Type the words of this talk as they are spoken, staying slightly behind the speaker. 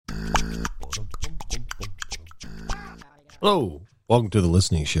Hello, welcome to the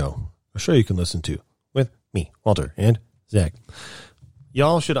listening show. A show you can listen to with me, Walter, and Zach.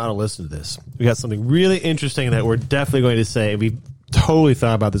 Y'all should ought to listen to this. We got something really interesting that we're definitely going to say. We totally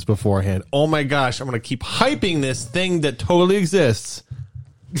thought about this beforehand. Oh my gosh, I'm going to keep hyping this thing that totally exists.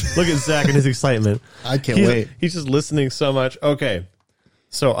 Look at Zach and his excitement. I can't wait. He's just listening so much. Okay,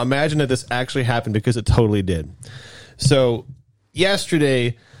 so imagine that this actually happened because it totally did. So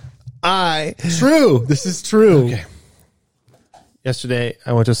yesterday, True. This is true. Okay. Yesterday,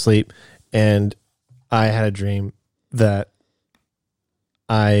 I went to sleep, and I had a dream that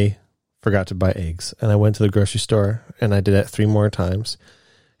I forgot to buy eggs. And I went to the grocery store, and I did it 3 more times.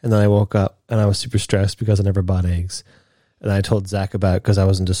 And then I woke up, and I was super stressed because I never bought eggs. And I told Zach about it because I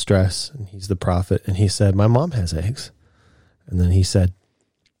was in distress, and he's the prophet. And he said, my mom has eggs. And then he said,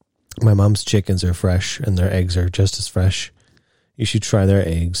 my mom's chickens are fresh, and their eggs are just as fresh. You should try their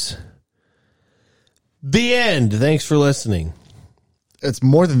eggs. The end. Thanks for listening. It's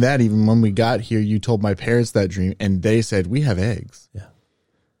more than that. Even when we got here, you told my parents that dream, and they said, we have eggs. Yeah.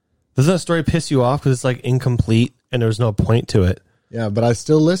 Doesn't that story piss you off because it's like incomplete and there's no point to it? Yeah, but I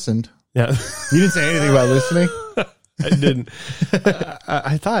still listened. Yeah. You didn't say anything about listening? I didn't.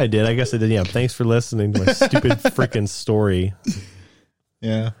 I thought I did. I guess I did. Yeah. Thanks for listening to my stupid freaking story.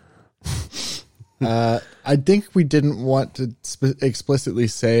 Yeah. I think we didn't want to explicitly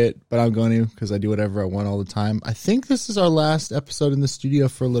say it, but I'm going to because I do whatever I want all the time. I think this is our last episode in the studio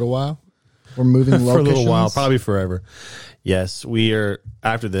for a little while. We're moving locations. For a little while, probably forever. Yes, we are.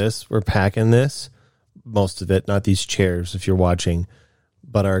 After this, we're packing this, most of it, not these chairs if you're watching,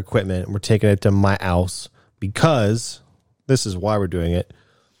 but our equipment. We're taking it to my house because this is why we're doing it.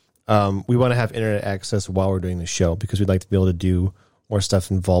 We want to have internet access while we're doing the show because we'd like to be able to do more stuff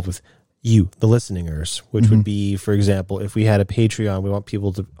involved with you, the listeners, which would be, for example, if we had a Patreon, we want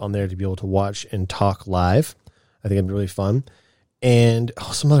people on there to be able to watch and talk live. I think it'd be really fun. And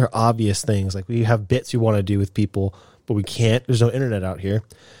some other obvious things, like we have bits we want to do with people, but we can't. There's no internet out here.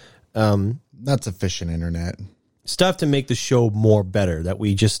 That's efficient internet. Stuff to make the show more better that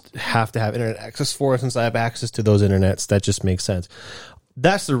we just have to have internet access for. Since I have access to those internets, that just makes sense.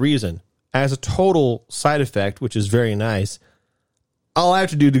 That's the reason. As a total side effect, which is very nice, all I have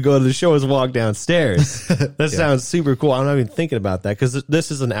to do to go to the show is walk downstairs. That sounds super cool. I'm not even thinking about that because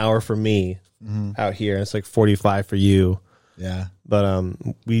this is an hour for me out here. And it's like 45 for you. Yeah. But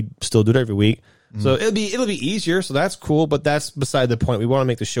we still do it every week. So it'll be easier. So that's cool. But that's beside the point. We want to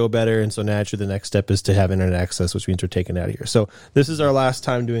make the show better. And so naturally the next step is to have internet access, which means we're taking it out of here. So this is our last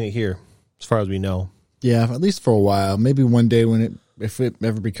time doing it here, as far as we know. Yeah, at least for a while. Maybe one day if it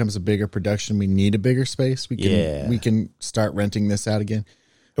ever becomes a bigger production, we need a bigger space. We can start renting this out again.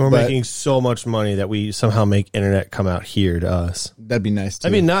 And we're making so much money that we somehow make internet come out here to us. That'd be nice too.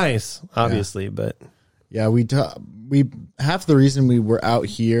 That'd be nice, obviously, but yeah, we half the reason we were out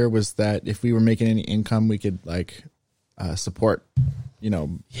here was that if we were making any income, we could like support,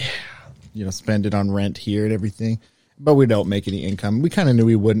 spend it on rent here and everything. But we don't make any income. We kind of knew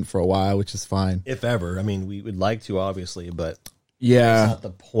we wouldn't for a while, which is fine. If ever. I mean, we would like to, obviously, but yeah, that's not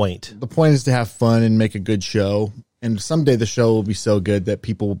the point. The point is to have fun and make a good show. And someday the show will be so good that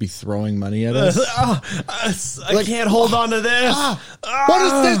people will be throwing money at us. I can't hold on to this. What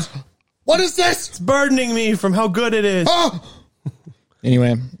is this? What is this? It's burdening me from how good it is.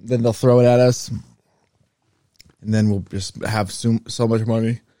 Anyway, then they'll throw it at us. And then we'll just have so much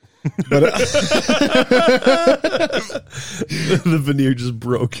money. But the veneer just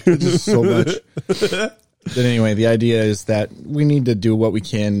broke. Just so much. But anyway, the idea is that we need to do what we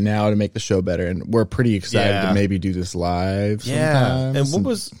can now to make the show better, and we're pretty excited to maybe do this live. Yeah, and what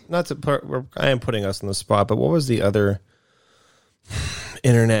was not to put? I am putting us on the spot, but what was the other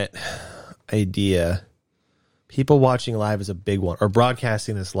internet idea? People watching live is a big one, or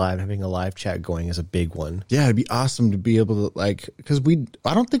broadcasting this live, having a live chat going is a big one. Yeah, it'd be awesome to be able to because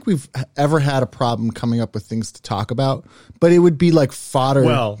I don't think we've ever had a problem coming up with things to talk about, but it would be like fodder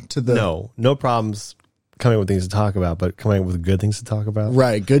to the no problems coming up with things to talk about, but coming up with good things to talk about.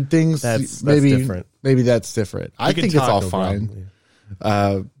 Right, good things. That's different. Maybe that's different. I think it's all fine.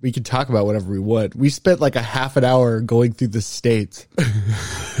 Problem. We can talk about whatever we want. We spent like a half an hour going through the states.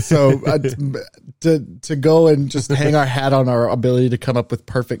 So to go and just hang our hat on our ability to come up with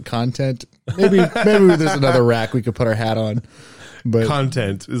perfect content, maybe there's another rack we could put our hat on. But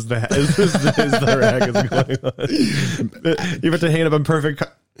content is the rack is going on. You have to hang it up on perfect.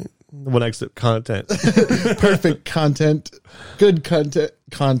 What next? Content. Perfect content. Good content.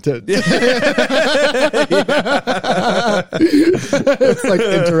 It's like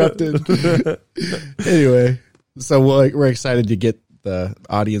interrupted. Anyway, so we're excited to get the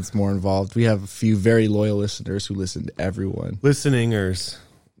audience more involved. We have a few very loyal listeners who listen to everyone. Listeningers.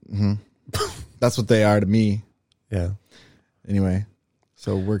 Mm-hmm. That's what they are to me. Yeah. Anyway,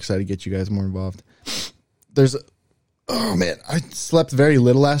 so we're excited to get you guys more involved. Oh man, I slept very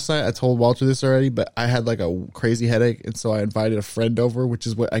little last night. I told Walter this already, but I had like a crazy headache, and so I invited a friend over, which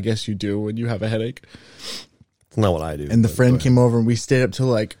is what I guess you do when you have a headache. It's not what I do. And the friend came over, and we stayed up till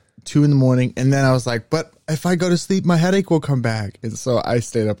like 2 a.m, and then I was like, but if I go to sleep, my headache will come back. And so I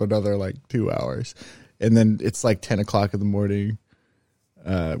stayed up another like 2 hours, and then it's like 10 o'clock in the morning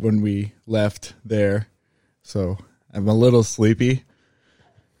when we left there. So I'm a little sleepy.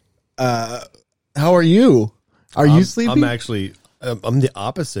 How are you? Are you sleepy? I'm actually, I'm the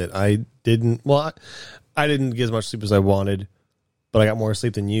opposite. I didn't get as much sleep as I wanted, but I got more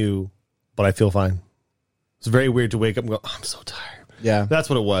sleep than you, but I feel fine. It's very weird to wake up and go, oh, I'm so tired. Yeah. That's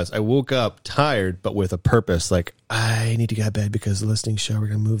what it was. I woke up tired, but with a purpose. Like, I need to get out of bed because the listening show, we're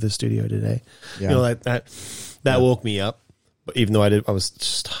going to move the studio today. Yeah. You know, that woke me up, but even though I was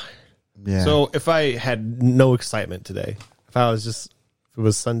just tired. Yeah. So if I had no excitement today, if it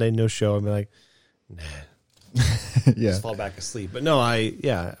was Sunday, no show, I'd be like, nah. Yeah. Just fall back asleep. But no,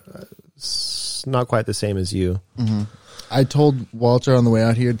 it's not quite the same as you. Mm-hmm. I told Walter on the way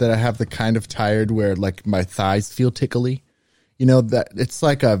out here that I have the kind of tired where like my thighs feel tickly. You know, that it's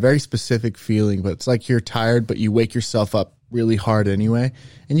like a very specific feeling, but it's like you're tired, but you wake yourself up really hard anyway.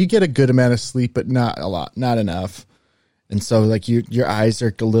 And you get a good amount of sleep, but not a lot, not enough. And so like your eyes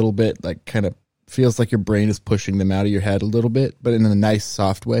are a little bit like kind of feels like your brain is pushing them out of your head a little bit, but in a nice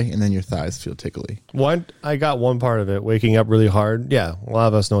soft way, and then your thighs feel tickly. I got one part of it, waking up really hard. Yeah, a lot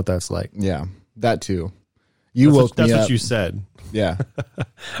of us know what that's like. Yeah, that too. That's what you said. Yeah.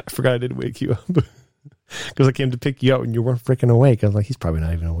 I forgot I didn't wake you up because I came to pick you up and you weren't freaking awake. I was like, he's probably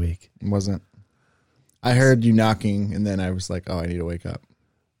not even awake. It wasn't. I heard you knocking, and then I was like, oh, I need to wake up.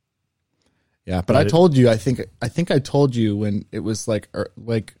 Yeah, but I told you, I think I told you when it was like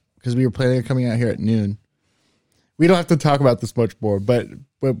because we were planning on coming out here at noon. We don't have to talk about this much more, but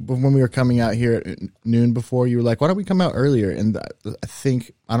when we were coming out here at noon before, you were like, why don't we come out earlier? And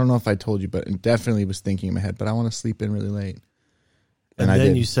I don't know if I told you, but it definitely was thinking in my head, but I want to sleep in really late. And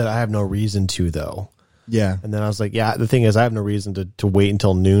then you said, I have no reason to, though. Yeah. And then I was like, yeah, the thing is, I have no reason to wait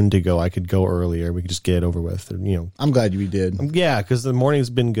until noon to go. I could go earlier. We could just get it over with. I'm glad we did. Yeah, because the morning's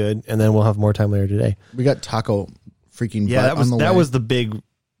been good, and then we'll have more time later today. We got taco freaking butt on the way. That was the big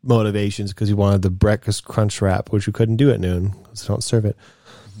motivations, because you wanted the breakfast crunch wrap, which we couldn't do at noon because they don't serve it.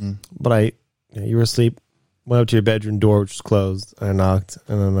 Mm-hmm. But you were asleep, went up to your bedroom door, which was closed, and I knocked,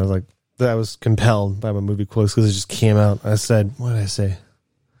 and then I was compelled by my movie quotes because it just came out. I said, what did I say?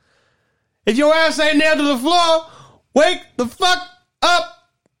 If your ass ain't nailed to the floor, wake the fuck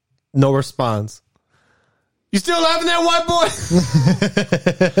up. No response. You still laughing there, white boy?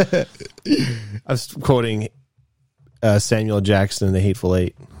 I was quoting Samuel Jackson in The Hateful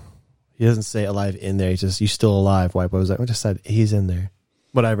Eight. He doesn't say alive in there. He just, you still alive, white boy. I was like, I just said he's in there.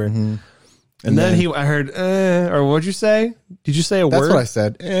 Whatever. Mm-hmm. And then I heard, or what'd you say? Did you say a word? That's what I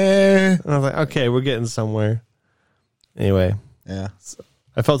said. And I was like, okay, we're getting somewhere. Anyway. Yeah. So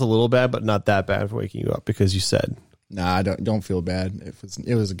I felt a little bad, but not that bad for waking you up because you said. Nah, I don't feel bad.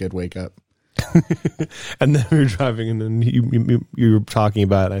 It was a good wake up. And then we were driving, and then you were talking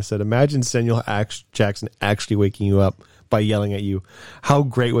about it. And I said, imagine Samuel Jackson actually waking you up by yelling at you. How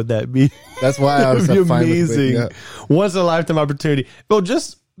great would that be? That's why I was fine amazing. With once in a lifetime opportunity. Well,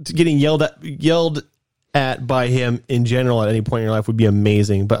 just getting yelled at by him in general at any point in your life would be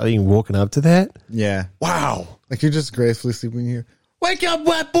amazing. But being woken up to that, yeah, wow! Like you're just gracefully sleeping here. Wake up,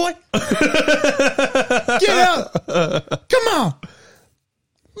 white boy! Get up! Come on!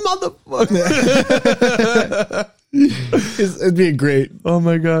 Motherfucker. It'd be great. Oh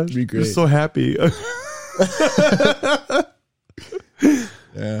my god. It'd be great. You're so happy.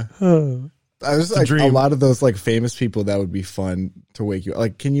 Yeah. I was like a lot of those like famous people that would be fun to wake you up.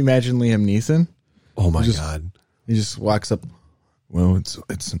 Like, can you imagine Liam Neeson? Oh my god. He just walks up. Well, it's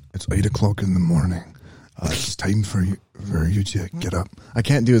 8:00 in the morning. It's time for you to get up. I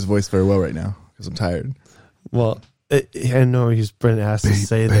can't do his voice very well right now because I'm tired. Well, I know he's been asked to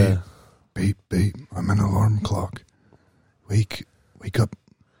say that. Babe, I'm an alarm clock. Wake up.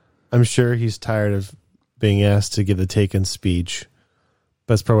 I'm sure he's tired of being asked to give the Taken speech.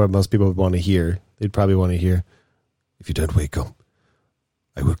 That's probably what most people would want to hear. They'd probably want to hear, if you don't wake up,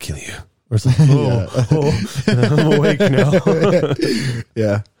 I will kill you. Or something. I'm awake now.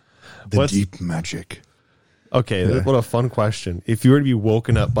 Yeah. Deep magic. Okay, yeah. What a fun question. If you were to be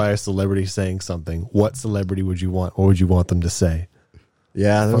woken up by a celebrity saying something, what celebrity would you want? What would you want them to say?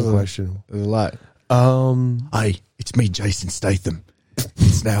 Yeah, fun question. There's a lot. Hi, it's me, Jason Statham.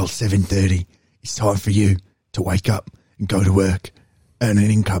 It's now 7:30. It's time for you to wake up and go to work, earn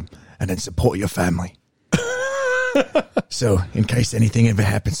an income, and then support your family. So, in case anything ever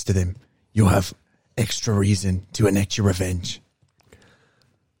happens to them, you'll have extra reason to enact your revenge.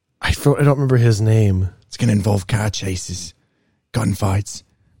 I don't remember his name. It's going to involve car chases, gunfights,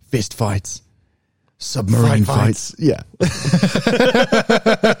 fist fights, submarine fights. Yeah.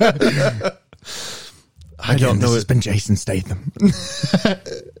 I don't know. This has been Jason Statham.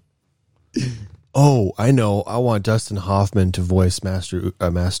 Oh, I know. I want Dustin Hoffman to voice Master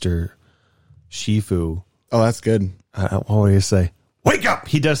Shifu. Oh, that's good. What would he say? Wake up!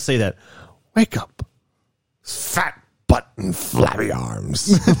 He does say that. Wake up, fat butt and flabby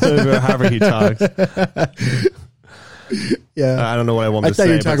arms. However he talks. Yeah, I don't know what I want to say. I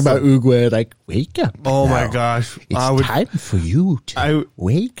thought you were talking about Uguay, like, wake up. Oh my gosh. It's time for you to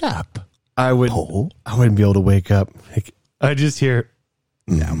wake up. I wouldn't be able to wake up. Like, I just hear.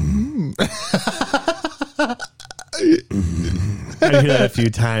 I hear that a few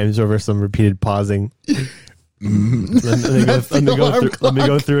times over some repeated pausing. Let me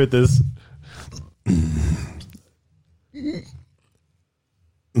go through it this.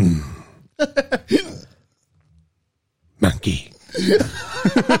 Monkey.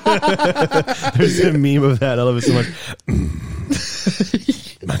 There's a meme of that. I love it so much.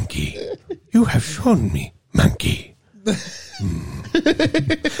 Monkey. You have shown me, monkey. But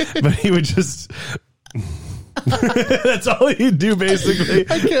he would just... That's all he'd do, basically.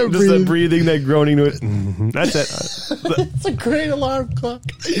 I can't just breathe. That breathing, that groaning to it. That's it. It's a great alarm clock.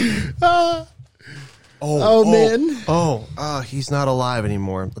 Man. He's not alive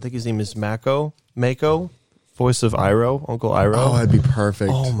anymore. I think his name is Mako, voice of Iroh, Uncle Iroh. Oh, that'd be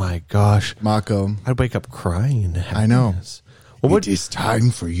perfect. Oh my gosh, Mako. I'd wake up crying in happiness. I know. It is time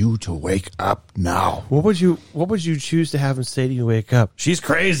for you to wake up now. What would you choose to have him say to you? Wake up. She's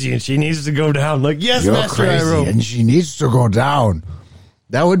crazy and she needs to go down. Like, yes, you're Master crazy Iroh. and she needs to go down.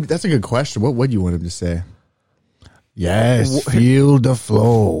 That's a good question. What would you want him to say? Yes, feel the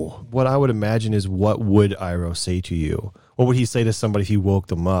flow. What I would imagine is, what would Iroh say to you? What would he say to somebody if he woke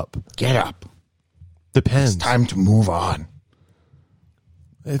them up? Get up. Depends. It's time to move on.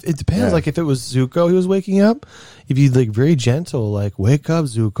 It depends. Yeah. Like, if it was Zuko he was waking up, if you like very gentle, like, wake up,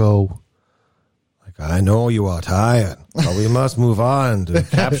 Zuko. Like, I know you are tired, but we must move on to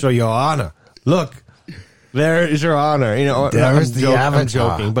capture your honor. Look, there is your honor. You know, I'm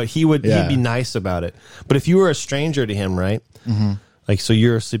joking, but he'd be nice about it. But if you were a stranger to him, right? Mm-hmm. Like, so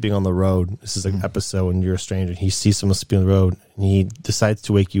you're sleeping on the road. This is an episode, and you're a stranger. And he sees someone sleeping on the road, and he decides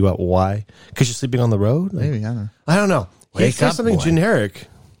to wake you up. Why? Because you're sleeping on the road? Like, maybe, I don't know. He'd say something generic,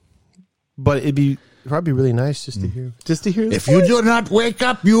 but it'd be probably really nice just to hear. Just to hear. If you do not wake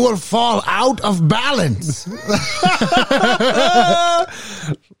up, you will fall out of balance. Do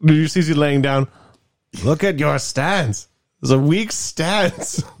you see you laying down? Look at your stance. It's a weak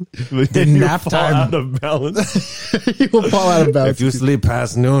stance. The nap time. Out of balance. You will fall out of balance. If you sleep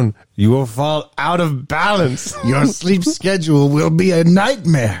past noon, you will fall out of balance. Your sleep schedule will be a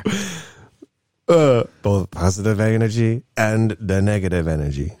nightmare. Both positive energy and the negative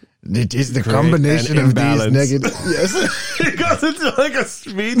energy. It is the combination of these negative. Yes, it goes into like a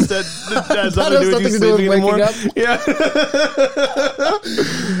speech that has nothing to do with waking up. Yeah.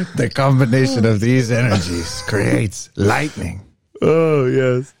 The combination of these energies creates lightning. Oh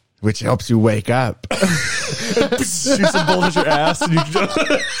yes, which helps you wake up. Shoots a bolt at your ass and you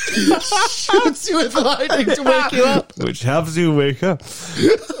shoots you with lightning to wake you up, which helps you wake up.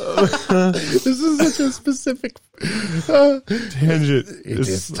 This is such a specific tangent. It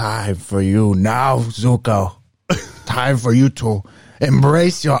is time for you now, Zuko. Time for you to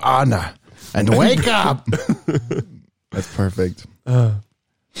embrace your honor and wake up. That's perfect.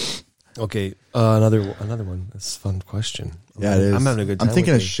 Okay, another one. That's a fun question. Yeah, it is. I'm having a good time. I'm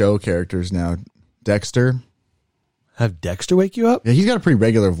thinking of show characters now. Dexter. Have Dexter wake you up? Yeah, he's got a pretty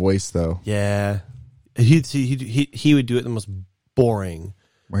regular voice though. Yeah, he would do it the most boring.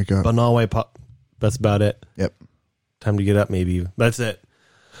 Wake up. But no way pop. That's about it. Yep. Time to get up. Maybe that's it.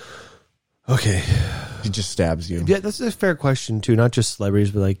 Okay. He just stabs you. Yeah, that's a fair question too. Not just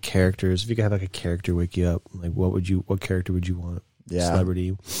celebrities, but like characters. If you could have like a character wake you up, like what character would you want? Yeah.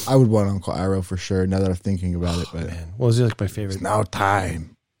 Celebrity. I would want Uncle Iroh for sure. Now that I'm thinking about it, but man, what was he like my favorite? It's now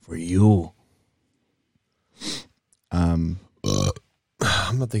time for you. I'm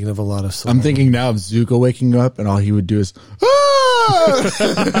not thinking of a lot of. I'm thinking now of Zuko waking up, and all he would do is.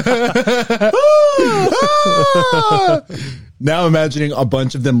 Now imagining a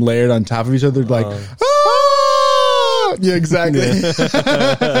bunch of them layered on top of each other, like. Yeah, exactly.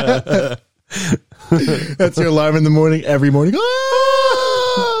 Yeah. That's your alarm in the morning, every morning.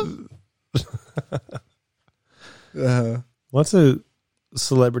 What's a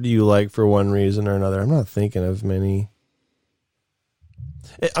celebrity you like for one reason or another? I'm not thinking of many.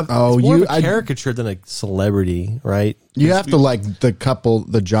 It's more of a caricature than a celebrity, right? You have to like the couple,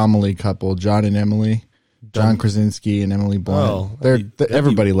 the Jomily couple, John and Emily, John Krasinski and Emily Blunt.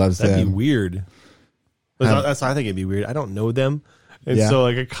 Everybody loves them. That'd be weird. That's I think it'd be weird. I don't know them. And so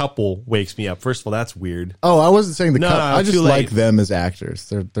like a couple wakes me up. First of all, that's weird. Oh, I wasn't saying the couple. I just like them as actors.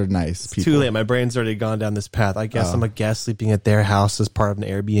 They're nice people. Too late. My brain's already gone down this path. I guess I'm a guest sleeping at their house as part of an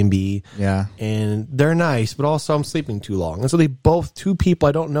Airbnb. Yeah. And they're nice, but also I'm sleeping too long. And so two people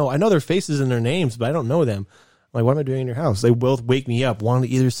I don't know. I know their faces and their names, but I don't know them. I'm like, what am I doing in your house? They both wake me up, one on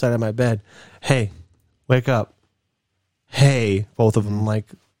either side of my bed. Hey, wake up. Hey, both of them. I'm like,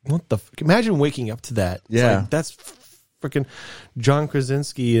 what the fuck? Imagine waking up to that. Yeah. Like, that's freaking John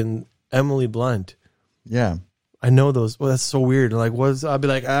Krasinski and Emily Blunt. Yeah. I know those. Well, that's so weird. Like, I'll be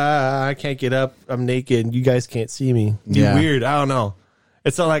like, I can't get up. I'm naked. You guys can't see me. It'd be weird. I don't know.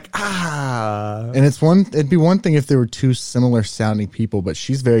 It's not like, And it'd be one thing if there were two similar sounding people, but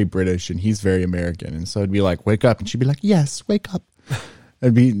she's very British and he's very American. And so it'd be like, wake up. And she'd be like, yes, wake up.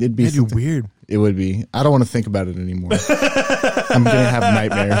 It'd be weird. It would be. I don't want to think about it anymore. I'm going to have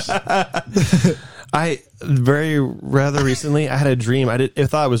nightmares. Rather recently, I had a dream. I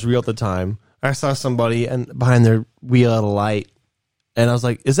thought it was real at the time. I saw somebody and behind their wheel at a light, and I was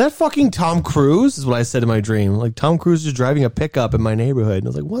like, "Is that fucking Tom Cruise?" Is what I said in my dream. Like Tom Cruise is driving a pickup in my neighborhood, and I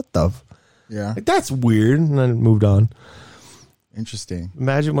was like, "What the?" Yeah, like, that's weird. And then moved on. Interesting.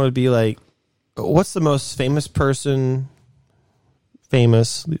 Imagine what it'd be like. What's the most famous person you've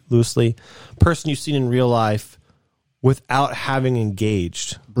seen in real life without having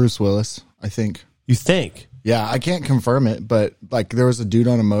engaged? Bruce Willis, I think. You think? Yeah, I can't confirm it, but like there was a dude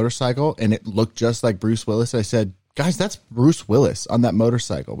on a motorcycle and it looked just like Bruce Willis. I said, guys, that's Bruce Willis on that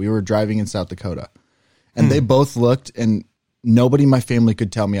motorcycle. We were driving in South Dakota and they both looked and nobody in my family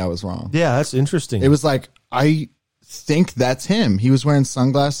could tell me I was wrong. Yeah, that's interesting. It was like, I think that's him. He was wearing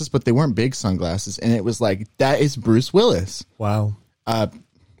sunglasses, but they weren't big sunglasses. And it was like, that is Bruce Willis. Wow.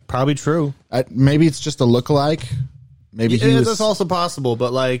 Probably true. Maybe it's just a lookalike. Maybe that's also possible,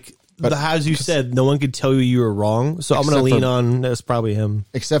 but like, as you said, no one could tell you were wrong. So I'm going to lean on that's probably him.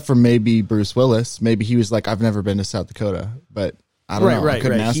 Except for maybe Bruce Willis. Maybe he was like, I've never been to South Dakota, but I don't know. I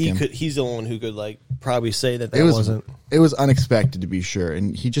couldn't ask him. He's the one who could like probably say that wasn't. It was unexpected to be sure.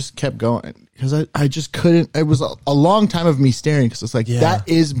 And he just kept going because I just couldn't. It was a long time of me staring because it's like, that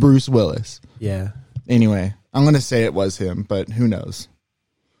is Bruce Willis. Yeah. Anyway, I'm going to say it was him, but who knows?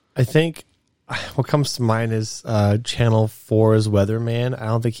 I think what comes to mind is Channel 4's Weatherman. I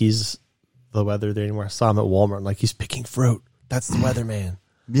don't think he's the weather there anymore. I saw him at Walmart. Like, he's picking fruit. That's the Weatherman.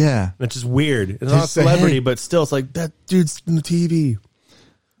 Yeah. It's just weird. It's not a celebrity, but still, it's like, that dude's in the TV.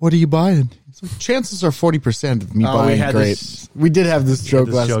 What are you buying? It's like, chances are 40% of me buying grapes. We did have this joke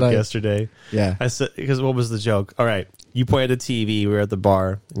last night. Yesterday. Yeah. I said, because what was the joke? All right. You pointed at the TV. We were at the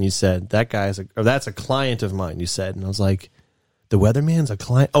bar, and you said, that's a client of mine, you said. And I was like, the Weatherman's a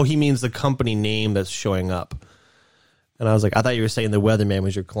client? Oh, he means the company name that's showing up. And I was like, I thought you were saying the Weatherman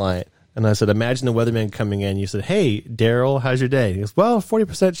was your client. And I said, imagine the Weatherman coming in. You said, hey, Daryl, how's your day? He goes, well,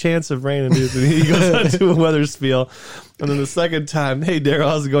 40% chance of rain. And he goes on to a weather spiel. And then the second time, hey, Daryl,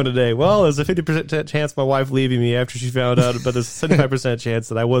 how's it going today? Well, there's a 50% chance my wife leaving me after she found out, but there's a 75% chance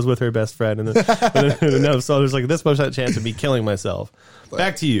that I was with her best friend. And then so there's like this much chance of me killing myself.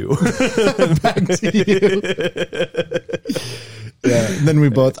 Back to you. Back to you. Yeah. And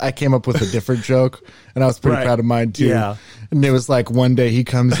then I came up with a different joke, and I was pretty proud of mine too. Yeah. And it was like one day he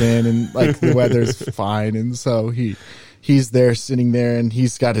comes in and like the weather's fine, and so he's there sitting there and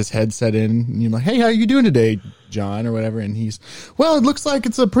he's got his headset in, and you're like, hey, how are you doing today, John, or whatever? And it looks like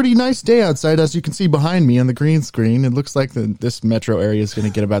it's a pretty nice day outside, as you can see behind me on the green screen. It looks like this metro area is going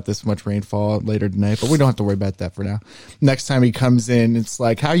to get about this much rainfall later tonight, but we don't have to worry about that for now. Next time he comes in, it's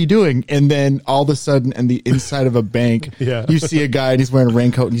like, how are you doing? And then all of a sudden, in the inside of a bank, you see a guy and he's wearing a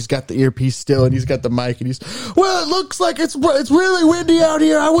raincoat and he's got the earpiece still and he's got the mic and it looks like it's really windy out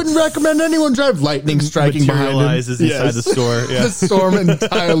here. I wouldn't recommend anyone drive. Lightning striking behind him. Inside the store. Yeah. The storm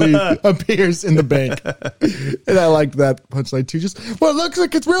entirely appears in the bank. And I like that punchline too. Just, it looks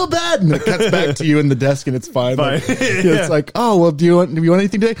like it's real bad. And it cuts back to you in the desk and it's fine. Like, it's like, oh, well, do you want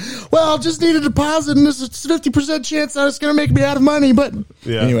anything today? Well, I'll just need a deposit and there's a 50% chance that it's going to make me out of money. But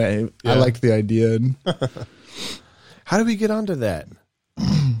anyway, I liked the idea. How did we get onto that?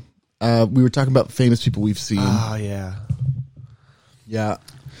 We were talking about famous people we've seen. Oh, yeah. Yeah.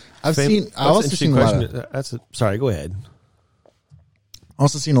 I've also seen a lot of, sorry, go ahead.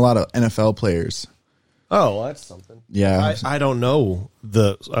 Also seen a lot of NFL players. Oh, well, that's something. Yeah. I don't know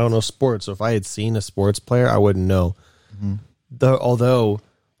sports. So if I had seen a sports player, I wouldn't know. Mm-hmm. Although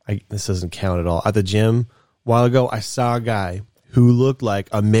this doesn't count at all. At the gym a while ago, I saw a guy who looked like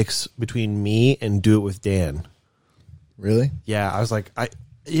a mix between me and Do It With Dan. Really? Yeah, I was like,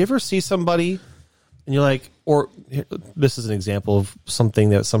 you ever see somebody and you're like, or this is an example of something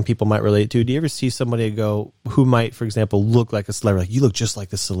that some people might relate to. Do you ever see somebody go who might, for example, look like a celebrity? Like, you look just like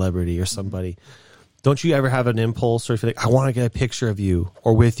the celebrity or somebody. Don't you ever have an impulse or feel like, I want to get a picture of you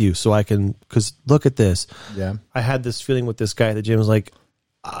or with you so I can, because look at this. Yeah. I had this feeling with this guy at the gym. I was like,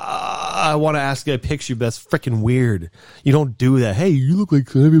 I want to ask you a picture, but that's freaking weird. You don't do that. Hey, you look like,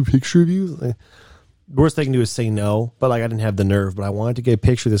 can I have a picture of you? Like, the worst they can do is say no, but like I didn't have the nerve, but I wanted to get a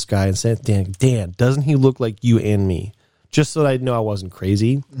picture of this guy and say, Dan, doesn't he look like you and me? Just so that I'd know I wasn't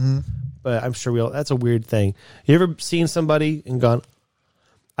crazy. Mm-hmm. But I'm sure that's a weird thing. You ever seen somebody and gone,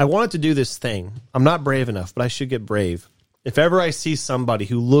 I wanted to do this thing. I'm not brave enough, but I should get brave. If ever I see somebody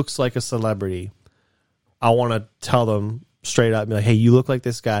who looks like a celebrity, I want to tell them straight up, be like, hey, you look like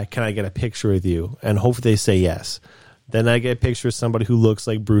this guy. Can I get a picture with you? And hopefully they say yes. Then I get a picture of somebody who looks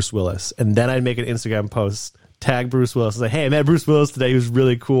like Bruce Willis. And then I'd make an Instagram post, tag Bruce Willis, and say, hey, I met Bruce Willis today. He was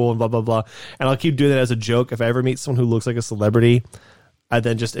really cool, and blah, blah, blah. And I'll keep doing that as a joke. If I ever meet someone who looks like a celebrity, I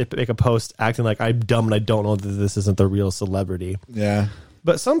then just make a post acting like I'm dumb and I don't know that this isn't the real celebrity. Yeah.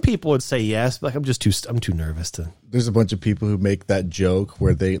 But some people would say yes, but like I'm too nervous to. There's a bunch of people who make that joke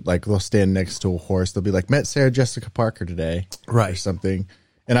where they'll stand next to a horse. They'll be like, met Sarah Jessica Parker today. Right. Or something.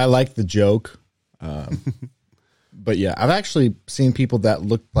 And I like the joke. But yeah, I've actually seen people that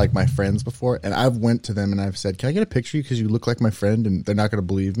look like my friends before, and I've went to them and I've said, can I get a picture of you because you look like my friend? And they're not going to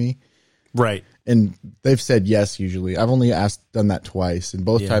believe me. Right. And they've said yes usually. I've only done that twice, and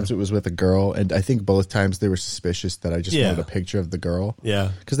both times it was with a girl, and I think both times they were suspicious that I just wanted a picture of the girl. Yeah.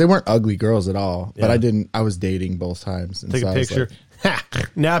 Because they weren't ugly girls at all, but I was dating both times. And take a picture.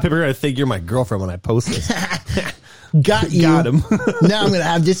 Now people are going to think you're my girlfriend when I post this. Got you. Got him. Now I'm going to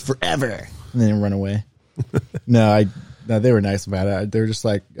have this forever. And then run away. No, they were nice about it. They were just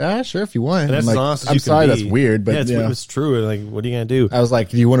like, sure, if you want. And that's like, honest as I'm you sorry, can be. that's weird, but it's true. Like, what are you going to do? I was like,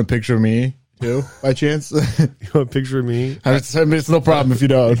 do you want a picture of me too, by chance? You want a picture of me? It's no problem if you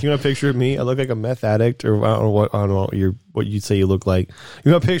don't. If you want a picture of me, I look like a meth addict, or I don't know what you'd say you look like.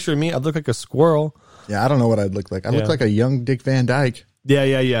 You want a picture of me? I look like a squirrel. Yeah, I don't know what I'd look like. I look like a young Dick Van Dyke.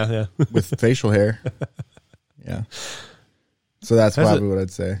 Yeah. With facial hair. Yeah. So that's probably what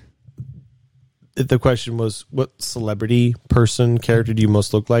I'd say. The question was, what celebrity, person, character do you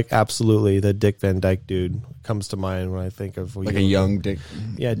most look like? Absolutely, the Dick Van Dyke dude comes to mind when I think of like a young Dick.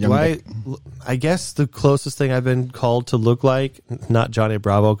 Yeah, I guess the closest thing I've been called to look like, not Johnny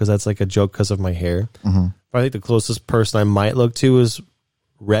Bravo, because that's like a joke because of my hair. Mm-hmm. But I think the closest person I might look to is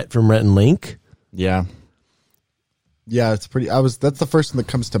Rhett from Rhett and Link. Yeah. Yeah, it's pretty. That's the first one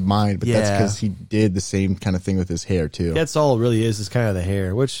that comes to mind, but that's because he did the same kind of thing with his hair too. That's all it really is kind of the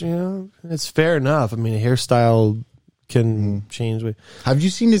hair, which it's fair enough. I mean, a hairstyle can change. Have you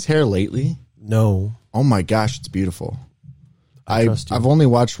seen his hair lately? No. Oh my gosh, it's beautiful. I've only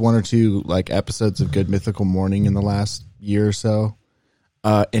watched one or two episodes of Good Mythical Morning in the last year or so,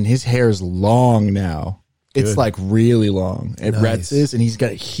 and his hair is long now. Good. It's like really long. It Rhett's is, and he's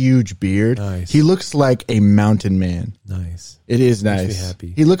got a huge beard. Nice. He looks like a mountain man. Nice. It is nice. Makes me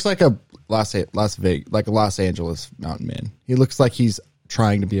happy. He looks like a Los Angeles mountain man. He looks like he's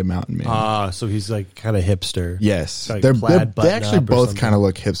trying to be a mountain man. So he's like kind of hipster. Yes, like they actually both kind of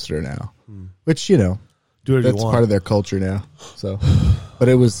look hipster now, which that's part of their culture now. So, but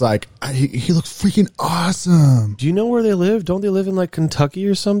it was like he looks freaking awesome. Do you know where they live? Don't they live in like Kentucky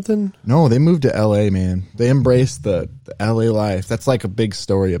or something? No, they moved to L.A. Man, they embraced the L.A. life. That's like a big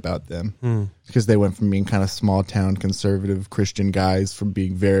story about them because they went from being kind of small town conservative Christian guys from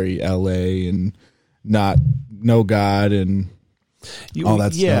being very L.A. and no God and all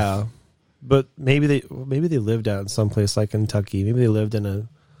that stuff. Yeah, but maybe they lived out in some place like Kentucky. Maybe they lived in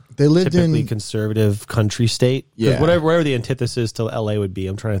typically conservative country state. Yeah. Whatever the antithesis to LA would be.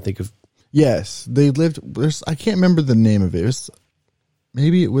 I'm trying to think of. Yes. They lived. I can't remember the name of it.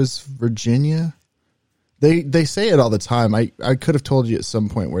 Maybe it was Virginia. They say it all the time. I could have told you at some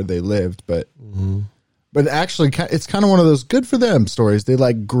point where they lived, but actually it's kind of one of those good for them stories.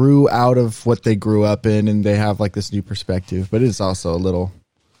 They grew out of what they grew up in, and they have this new perspective, but it's also a little.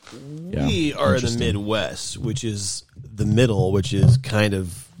 Yeah, we are in the Midwest, which is the middle, which is kind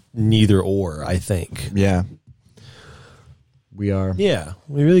of neither or, I think. Yeah. We are. Yeah,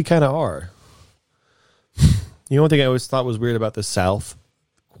 we really kind of are. You know, one thing I always thought was weird about the South,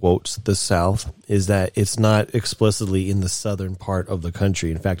 quotes, the South, is that it's not explicitly in the southern part of the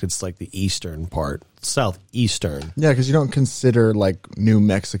country. In fact, it's like the eastern part. southeastern. Yeah, because you don't consider like New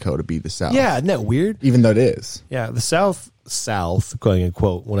Mexico to be the South. Yeah, isn't that weird? Even though it is. Yeah, the South, quote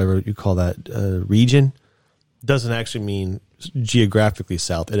unquote, whatever you call that region, doesn't actually mean geographically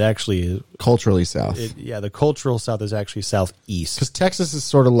south. It actually is culturally south. The cultural south is actually southeast. Because Texas is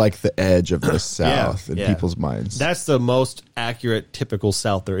sort of like the edge of the South in people's minds. That's the most accurate, typical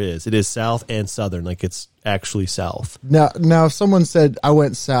South there is. It is south and southern, like it's actually south. Now, if someone said I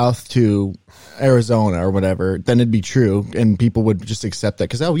went south to Arizona or whatever, then it'd be true, and people would just accept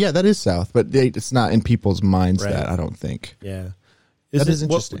that because that is south, but it's not in people's minds that I don't think. Yeah, that is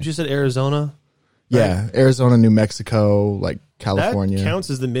interesting. What you said, Arizona? Yeah, right? Arizona, New Mexico, like California. That counts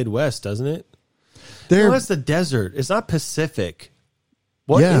as the Midwest, doesn't it? No, that's the desert. It's not Pacific.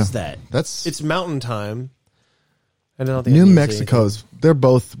 What is that? It's mountain time. I don't think New Mexico's. They're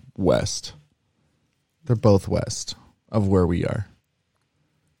both west. They're both west of where we are.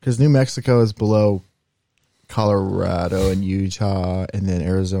 Because New Mexico is below Colorado and Utah, and then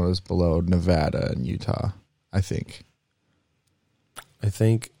Arizona is below Nevada and Utah, I think.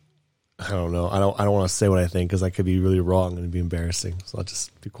 I don't know. I don't want to say what I think because I could be really wrong and it'd be embarrassing. So I'll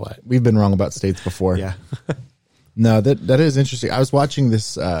just be quiet. We've been wrong about states before. Yeah. No, that is interesting. I was watching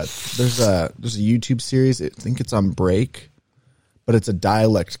this. There's a YouTube series. I think it's on Break, but it's a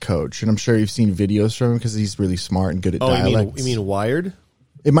dialect coach, and I'm sure you've seen videos from him because he's really smart and good at dialects. You mean Wired?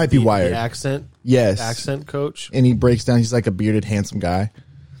 It might be Wired. The accent. Yes, accent coach. And he breaks down. He's like a bearded, handsome guy.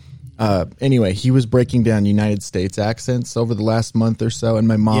 Anyway, he was breaking down United States accents over the last month or so, and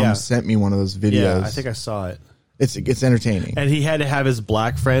my mom sent me one of those videos. Yeah, I think I saw it. It's entertaining. And he had to have his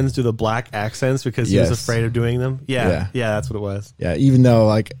black friends do the black accents because he was afraid of doing them. Yeah, that's what it was. Yeah, even though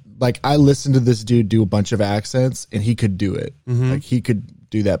like I listened to this dude do a bunch of accents, and he could do it. Mm-hmm. Like he could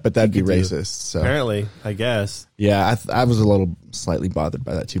do that, but that'd be racist. So apparently, I guess. Yeah, I was a little slightly bothered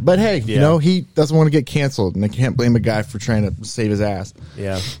by that too. But hey, he doesn't want to get canceled, and I can't blame a guy for trying to save his ass.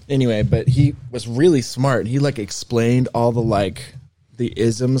 Yeah. Anyway, but he was really smart. He like explained all the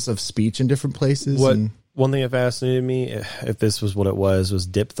isms of speech in different places. One thing that fascinated me, if this was what it was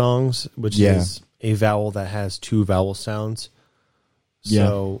diphthongs, which is a vowel that has two vowel sounds.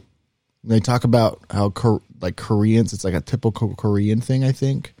 So they talk about how Koreans, it's like a typical Korean thing, I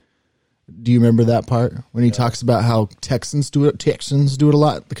think. Do you remember that part when he talks about how Texans do it? Texans do it a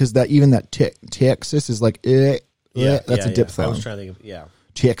lot because that Texas is like that's a diphthong. I was trying to think of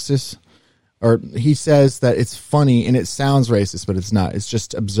Texas, or he says that it's funny and it sounds racist, but it's not. It's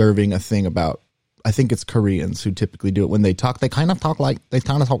just observing a thing about. I think it's Koreans who typically do it when they talk. They kind of talk like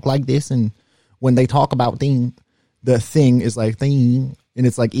this, and when they talk about the thing is like thing, and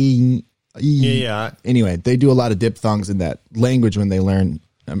it's like e. Yeah. Anyway, they do a lot of diphthongs in that language when they learn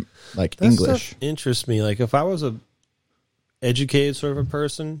that English. Stuff interests me. Like if I was a educated sort of a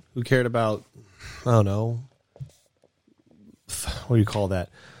person who cared about, I don't know, what do you call that?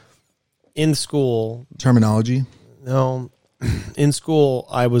 In school, terminology. No. In school,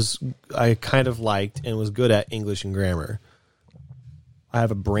 I kind of liked and was good at English and grammar. I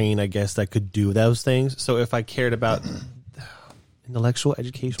have a brain, I guess, that could do those things. So if I cared about intellectual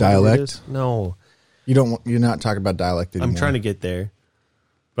education, dialect, no, you're not talking about dialect anymore. I'm trying to get there,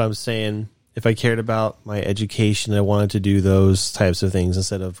 but I'm saying if I cared about my education, I wanted to do those types of things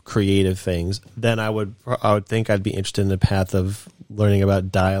instead of creative things, then I would think I'd be interested in the path of learning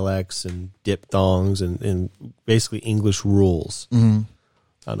about dialects and diphthongs and basically English rules. Mm-hmm.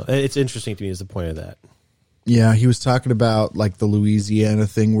 I don't know. It's interesting to me is the point of that. Yeah, he was talking about like the Louisiana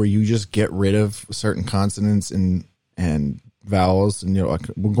thing where you just get rid of certain consonants and vowels, and like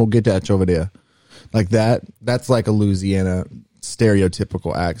we'll go get that over there, like that. That's like a Louisiana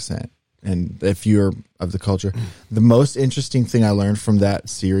stereotypical accent. And if you're of the culture, the most interesting thing I learned from that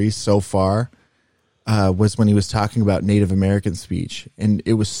series so far was when he was talking about Native American speech, and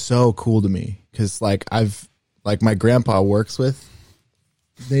it was so cool to me because my grandpa works with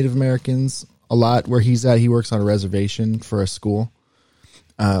Native Americans a lot where he's at. He works on a reservation for a school,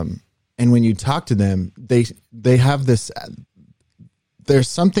 and when you talk to them, they have this. There's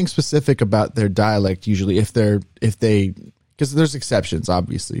something specific about their dialect usually if they. Because there's exceptions,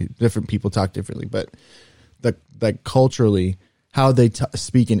 obviously. Different people talk differently. But culturally, how they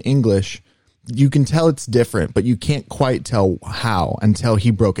speak in English, you can tell it's different, but you can't quite tell how until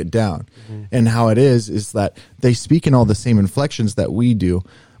he broke it down. Mm-hmm. And how it is that they speak in all the same inflections that we do,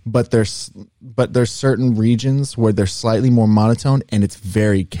 but there's certain regions where they're slightly more monotone and it's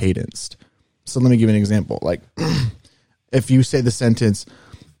very cadenced. So let me give you an example. Like, if you say the sentence,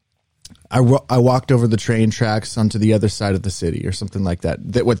 I walked over the train tracks onto the other side of the city or something like that.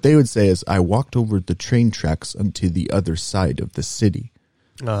 What they would say is, I walked over the train tracks onto the other side of the city.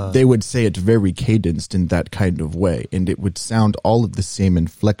 they would say it very cadenced in that kind of way, and it would sound all of the same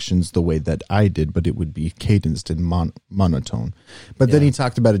inflections the way that I did, but it would be cadenced and monotone. But then he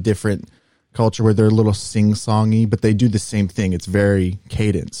talked about a different culture where they're a little sing-songy, but they do the same thing. It's very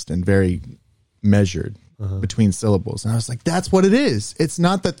cadenced and very measured between syllables. And I was like, that's what it is. It's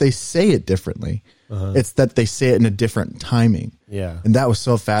not that they say it differently. It's that they say it in a different timing. Yeah. And that was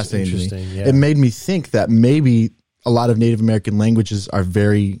so fascinating to me. Yeah. It made me think that maybe a lot of Native American languages are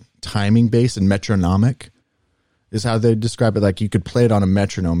very timing based and metronomic is how they describe it. Like you could play it on a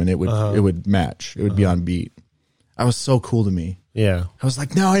metronome and it would match. It would be on beat. That was so cool to me. Yeah. I was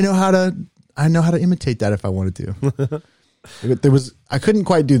like, now I know how to imitate that if I wanted to. I couldn't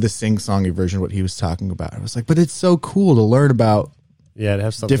quite do the sing-songy version of what he was talking about. I was like, but it's so cool to learn about to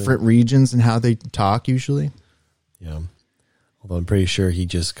have something different regions and how they talk usually. Yeah. Although I'm pretty sure he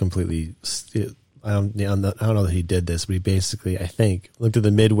just completely, I don't know that he did this, but he basically, I think, looked at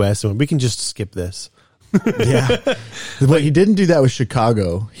the Midwest and went, we can just skip this. Yeah. But he didn't do that with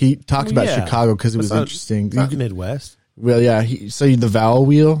Chicago. He talked about Chicago because it was interesting. Not Midwest. Well, yeah. So the vowel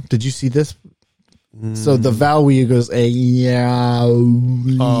wheel, did you see this? So the vowel wheel goes I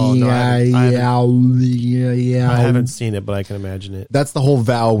haven't seen it, but I can imagine it. That's the whole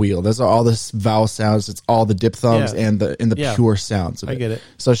vowel wheel. Those are all the vowel sounds. It's all the diphthongs and the pure sounds of it. I get it.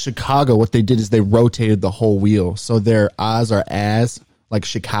 So Chicago, what they did is they rotated the whole wheel. So their A's are as, like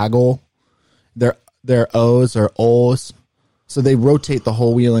Chicago. Their O's are O's. So they rotate the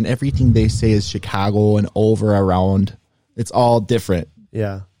whole wheel and everything they say is Chicago and over, around. It's all different.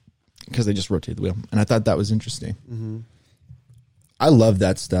 Yeah. Because they just rotate the wheel. And I thought that was interesting. Mm-hmm. I love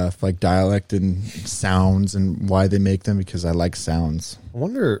that stuff, like dialect and sounds and why they make them, because I like sounds. I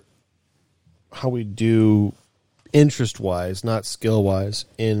wonder how we do interest-wise, not skill-wise,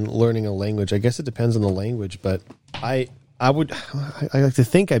 in learning a language. I guess it depends on the language, but I like to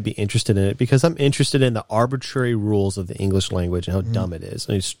think I'd be interested in it because I'm interested in the arbitrary rules of the English language and how dumb it is.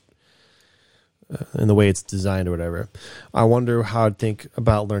 And the way it's designed or whatever. I wonder how I'd think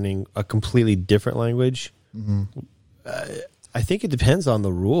about learning a completely different language. Mm-hmm. I think it depends on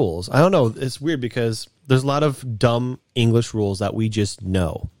the rules. I don't know. It's weird because there's a lot of dumb English rules that we just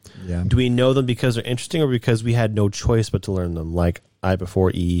know. Yeah. Do we know them because they're interesting or because we had no choice but to learn them? Like I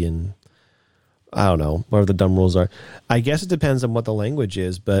before E and I don't know, whatever the dumb rules are. I guess it depends on what the language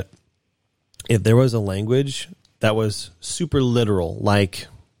is, but if there was a language that was super literal, like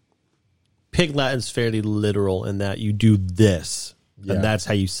Pig Latin's fairly literal in that you do this, and that's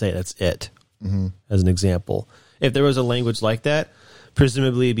how you say it. That's it, as an example. If there was a language like that,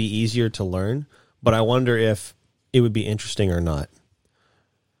 presumably it'd be easier to learn, but I wonder if it would be interesting or not.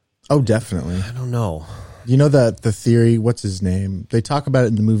 Oh, definitely. I don't know. You know the theory, what's his name? They talk about it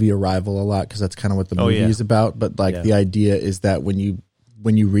in the movie Arrival a lot because that's kind of what the movie is about, but the idea is that when you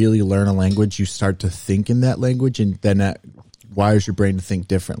really learn a language, you start to think in that language, and then that wires your brain to think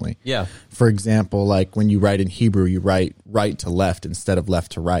differently. Yeah. For example, like when you write in Hebrew, you write right to left instead of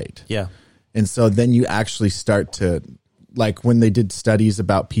left to right. Yeah. And so then you actually start to, like when they did studies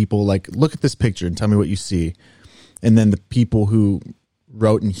about people, like look at this picture and tell me what you see. And then the people who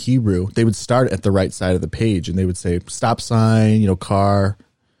wrote in Hebrew, they would start at the right side of the page and they would say stop sign, car,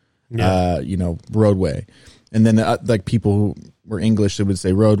 roadway. And then like people who were English, they would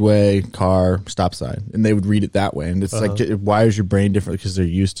say roadway, car, stop sign, and they would read it that way. And it's like it wires your brain differently because they're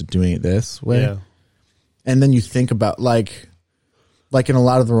used to doing it this way. Yeah. And then you think about like in a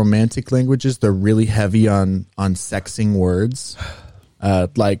lot of the romantic languages, they're really heavy on sexing words,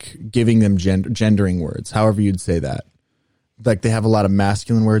 like giving them gendering words, however you'd say that. Like they have a lot of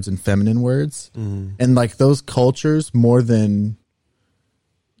masculine words and feminine words, and like those cultures more than.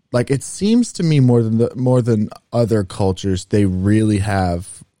 Like it seems to me more than other cultures, they really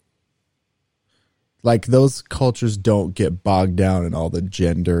have. Like those cultures don't get bogged down in all the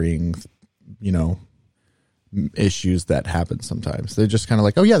gendering, issues that happen sometimes. They're just kind of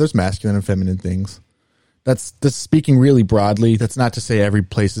like, oh yeah, there's masculine and feminine things. That's speaking really broadly. That's not to say every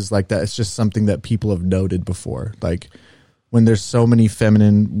place is like that. It's just something that people have noted before. Like when there's so many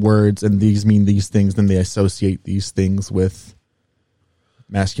feminine words and these mean these things, then they associate these things with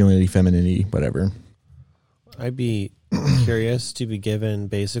masculinity, femininity, whatever. I'd be curious to be given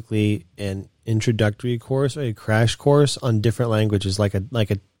basically an introductory course or a crash course on different languages, like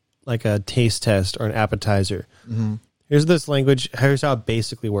a taste test or an appetizer. Mm-hmm. Here's this language. Here's how it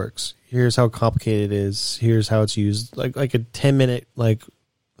basically works. Here's how complicated it is. Here's how it's used. Like a 10-minute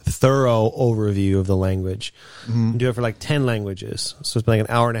thorough overview of the language. Mm-hmm. Do it for 10 languages. So it's been an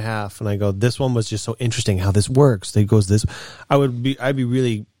hour and a half, and I go, this one was just so interesting how this works. It goes this. I'd be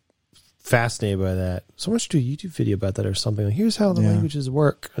really fascinated by that. Someone should do a YouTube video about that or something. Like, here's how the languages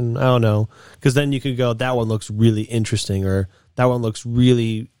work. And I don't know. Because then you could go, that one looks really interesting, or that one looks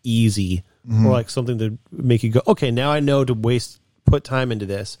really easy, or like something to make you go, okay, now I know to put time into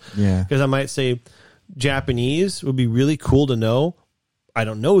this. Yeah. Because I might say Japanese would be really cool to know. I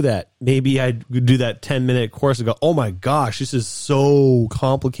don't know that. Maybe I'd do that 10-minute course and go, oh my gosh, this is so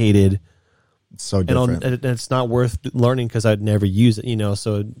complicated. It's so different. And it's not worth learning because I'd never use it,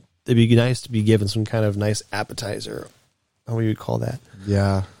 so it'd be nice to be given some kind of nice appetizer. How would you call that?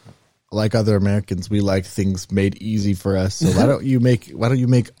 Yeah. Like other Americans, we like things made easy for us. So why don't you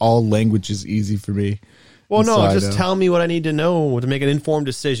make all languages easy for me? Well, no, just tell me what I need to know to make an informed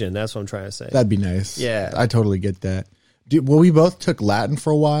decision. That's what I'm trying to say. That'd be nice. Yeah. I totally get that. Well, we both took Latin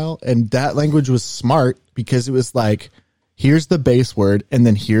for a while, and that language was smart because it was like, here's the base word, and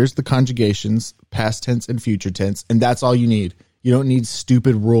then here's the conjugations, past tense and future tense, and that's all you need. You don't need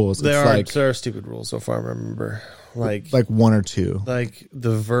stupid rules. There are stupid rules so far, I remember. Like one or two. Like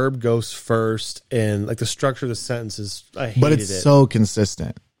the verb goes first, and like the structure of the sentences, I hated it. But it's so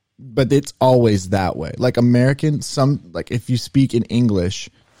consistent. But it's always that way. Like American, if you speak in English,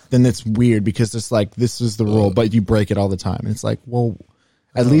 then it's weird because it's like, this is the rule, but you break it all the time. And it's like, well,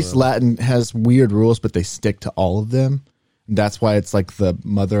 at least Latin has weird rules, but they stick to all of them. And that's why it's like the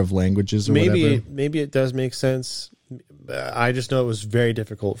mother of languages or whatever. Maybe it does make sense. I just know it was very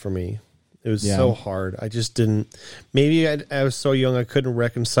difficult for me. It was so hard. I just didn't. Maybe I was so young I couldn't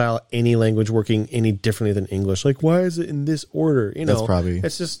reconcile any language working any differently than English. Like, why is it in this order? That's probably.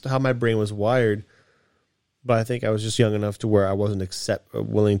 It's just how my brain was wired. But I think I was just young enough to where I wasn't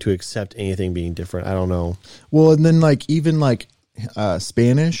willing to accept anything being different. I don't know. Well, and then even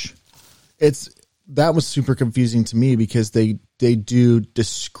Spanish, that was super confusing to me because they do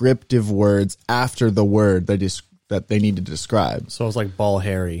descriptive words after the word that they need to describe. So it's like ball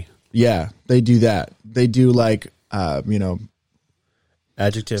hairy. Yeah, they do that. They do adjective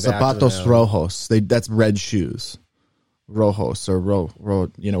zapatos rojos. That's red shoes. Rojos or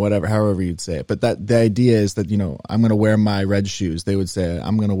whatever, however you'd say it. But the idea is that, I'm going to wear my red shoes. They would say,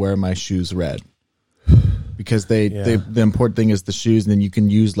 I'm going to wear my shoes red. Because the important thing is the shoes, and then you can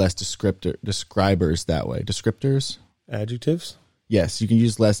use less describers that way. Descriptors? Adjectives? Yes, you can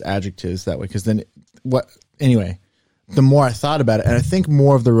use less adjectives that way. Because then, anyway, the more I thought about it, and I think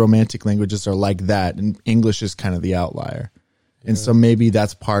more of the romantic languages are like that, and English is kind of the outlier. And so maybe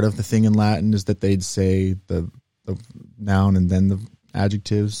that's part of the thing in Latin is that they'd say the noun and then the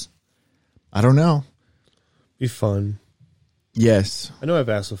adjectives. I don't know. Be fun. Yes. I know I've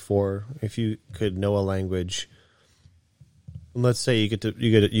asked before if you could know a language. And let's say you get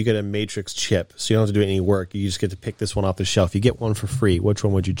a matrix chip, so you don't have to do any work. You just get to pick this one off the shelf. You get one for free. Which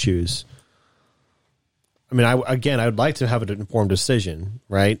one would you choose? I mean, I would like to have an informed decision,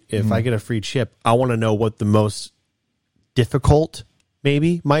 right? If I get a free chip, I want to know what the most difficult might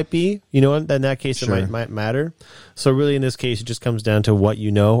be, in that case, it might matter. So really in this case, it just comes down to what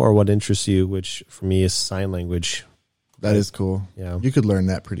you know or what interests you, which for me is sign language. That is cool. Yeah. You could learn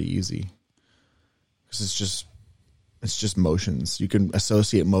that pretty easy because it's just motions. You can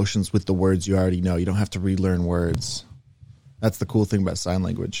associate motions with the words you already know. You don't have to relearn words. That's the cool thing about sign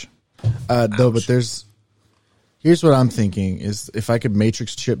language. But here's what I'm thinking is if I could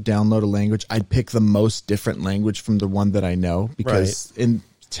matrix chip download a language, I'd pick the most different language from the one that I know because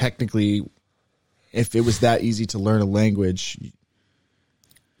technically if it was that easy to learn a language,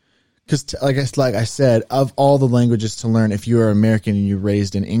 because like I said, of all the languages to learn, if you're American and you're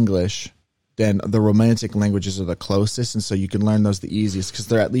raised in English, then the romantic languages are the closest. And so you can learn those the easiest because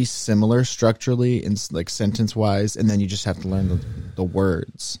they're at least similar structurally and like sentence wise. And then you just have to learn the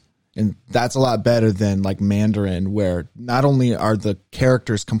words. And that's a lot better than like Mandarin, where not only are the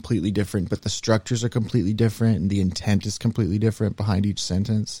characters completely different, but the structures are completely different and the intent is completely different behind each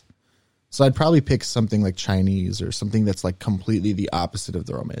sentence. So I'd probably pick something like Chinese or something that's like completely the opposite of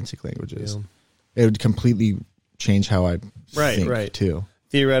the romantic languages. Yeah. It would completely change how I think too.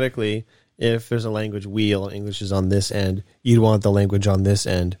 Theoretically, if there's a language wheel and English is on this end, you'd want the language on this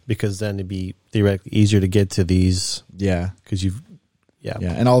end because then it'd be theoretically easier to get to these. Yeah. Because you've Yeah.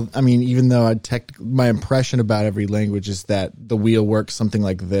 And even though my impression about every language is that the wheel works something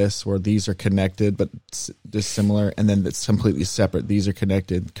like this, where these are connected but dissimilar, and then it's completely separate. These are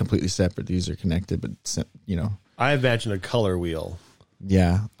connected, completely separate. These are connected, but I imagine a color wheel.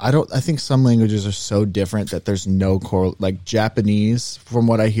 Yeah, I think some languages are so different that there's no like Japanese. From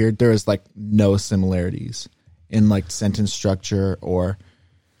what I hear, there is like no similarities in like sentence structure or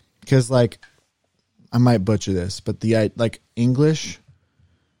because like I might butcher this, but the like English.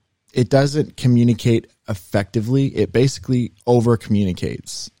 it doesn't communicate effectively. It basically over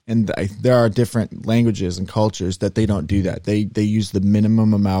communicates. And there are different languages and cultures that they don't do that. They use the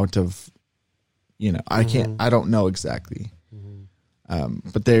minimum amount of, I don't know exactly.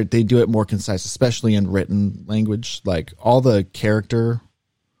 But they do it more concise, especially in written language. Like all the character,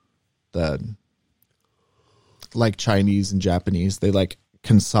 like Chinese and Japanese, they like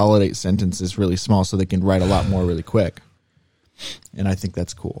consolidate sentences really small so they can write a lot more really quick. And I think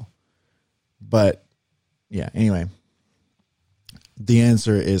that's cool. But yeah, anyway, the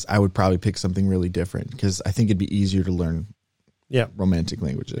answer is I would probably pick something really different because I think it'd be easier to learn romantic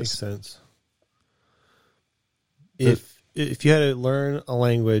languages. Makes sense. If you had to learn a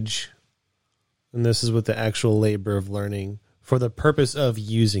language, and this is with the actual labor of learning, for the purpose of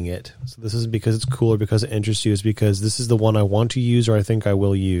using it, so this isn't because it's cool or because it interests you, it's because this is the one I want to use or I think I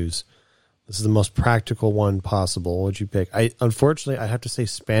will use. This is the most practical one possible. What would you pick? Unfortunately, I have to say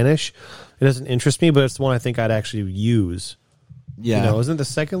Spanish. It doesn't interest me, but it's the one I think I'd actually use. Yeah. Isn't it the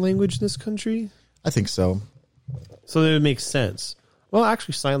second language in this country? I think so. So it would make sense. Well,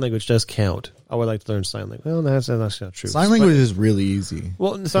 actually, sign language does count. I would like to learn sign language. Well, that's not true. Sign language is really easy.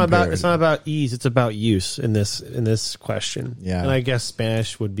 Well, it's not about ease. It's about use in this question. Yeah, and I guess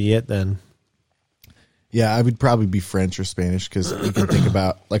Spanish would be it then. Yeah, I would probably be French or Spanish because you can think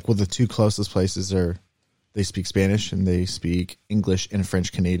about the two closest places are they speak Spanish and they speak English and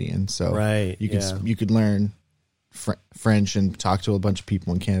French Canadian. So right, you could learn French and talk to a bunch of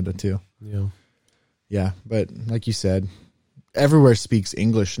people in Canada too. Yeah, but like you said, everywhere speaks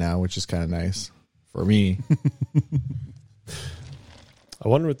English now, which is kind of nice for me. I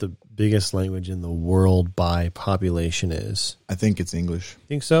wonder what the biggest language in the world by population is. I think it's English.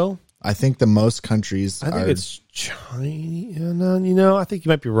 Think so? I think the most countries I think it's Chinese. No, I think you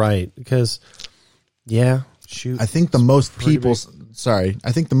might be right because, shoot. I think the most people. I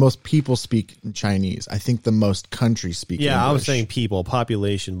think the most people speak Chinese. I think the most countries speak. Yeah, English. I was saying people,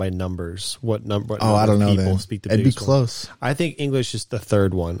 population by numbers. What number? I don't know. People then. speak the It'd biggest be close. One. I think English is the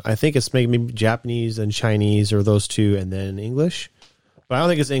third one. I think it's maybe Japanese and Chinese or those two, and then English. But I don't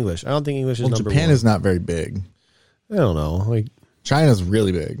think it's English. I don't think English is number Japan one. is not very big. I don't know. China's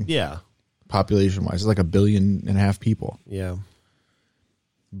really big. Yeah. Population-wise, it's like 1.5 billion people. Yeah.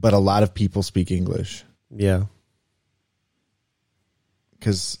 But a lot of people speak English. Yeah.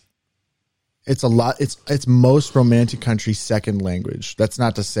 Because it's a lot. It's most romantic countries' second language. That's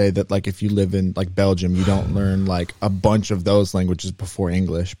not to say that if you live in Belgium, you don't learn a bunch of those languages before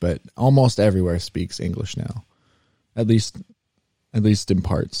English. But almost everywhere speaks English now, at least in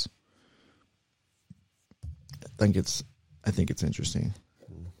parts. I think it's interesting.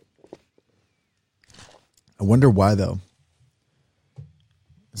 I wonder why though.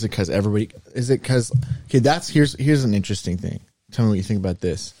 Is it because everybody? Is it because? Okay, here's an interesting thing. Tell me what you think about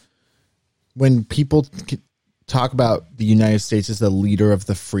this. When people talk about the United States as the leader of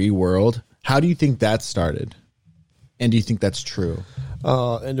the free world, how do you think that started? And do you think that's true?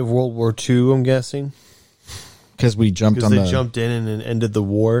 End of World War II, I'm guessing. Because we jumped on. They jumped in and ended the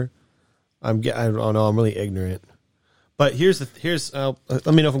war. I don't know. I'm really ignorant. But here's let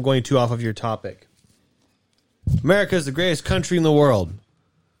me know if I'm going too off of your topic. America is the greatest country in the world.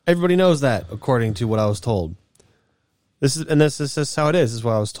 Everybody knows that, according to what I was told. This is how it is. This is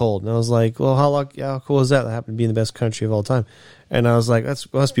what I was told, and I was like, "Well, how cool is that? That happened to be in the best country of all time." And I was like, "That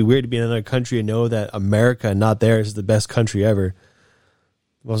must be weird to be in another country and know that America, not theirs, is the best country ever." It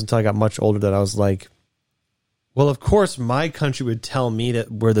wasn't until I got much older that I was like, "Well, of course, my country would tell me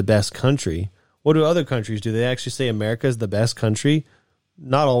that we're the best country. What do other countries do? They actually say America is the best country?"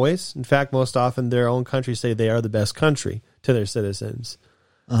 Not always. In fact, most often their own countries say they are the best country to their citizens.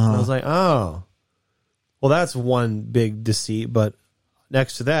 I was like, oh, well, that's one big deceit. But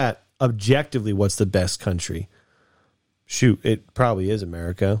next to that, objectively, what's the best country? Shoot, it probably is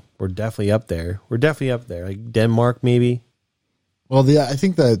America. We're definitely up there. Like Denmark, maybe. Well, I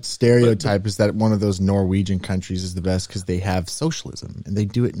think the stereotype is that one of those Norwegian countries is the best because they have socialism and they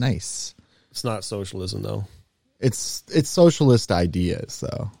do it nice. It's not socialism, though. It's socialist ideas,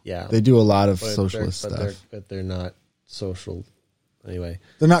 though. Yeah, they do a lot of socialist stuff, but they're not social. Anyway,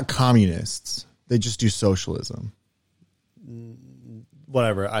 they're not communists. They just do socialism.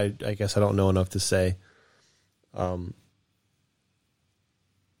 Whatever. I guess I don't know enough to say. I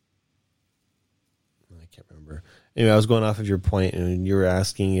can't remember. Anyway, I was going off of your point, and you were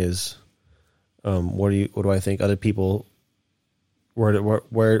asking is, what do I think other people?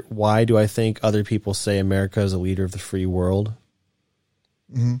 Why do I think other people say America is a leader of the free world?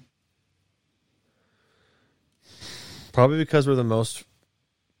 Mm-hmm. Probably because we are the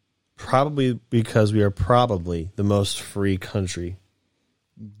most free country.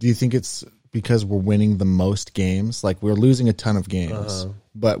 Do you think it's because we're winning the most games? Like we're losing a ton of games,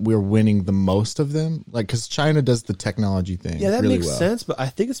 but we're winning the most of them? Like, because China does the technology thing. Yeah, that really makes well. sense. But I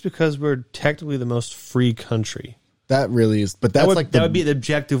think it's because we're technically the most free country. That really is. But that's that would be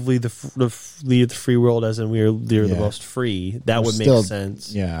objectively the free world, as in we're the most free. That would make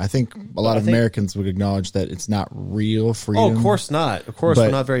sense. Yeah, I think a lot of Americans would acknowledge that it's not real freedom. Oh, of course not. Of course,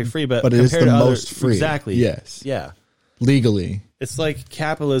 we're not very free. But it is the most free. Exactly. Yes. Yeah. Legally. It's like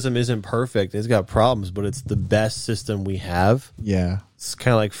capitalism isn't perfect. It's got problems, but it's the best system we have. Yeah. It's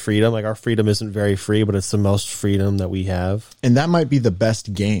kind of like freedom. Like our freedom isn't very free, but it's the most freedom that we have. And that might be the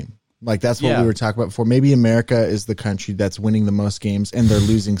best game. Like that's what we were talking about before. Maybe America is the country that's winning the most games and they're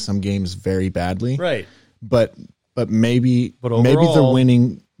losing some games very badly. Right. But maybe overall,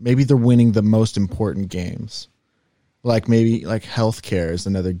 maybe they're winning the most important games. Like maybe like healthcare is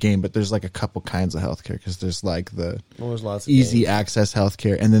another game, but there's like a couple kinds of healthcare because there's like the there's lots of easy access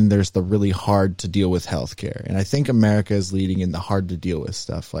healthcare, and then there's the really hard to deal with healthcare. And I think America is leading in the hard to deal with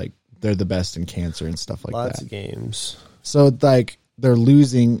stuff. Like they're the best in cancer and stuff like that. Lots of games. So like they're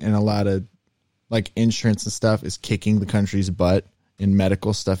losing, and a lot of like insurance and stuff is kicking the country's butt, and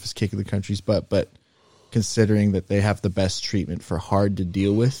medical stuff is kicking the country's butt, but considering that they have the best treatment for hard to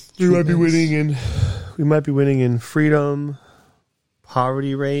deal with, we might be winning in freedom,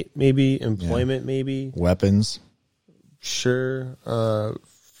 poverty rate, maybe employment, maybe weapons, sure,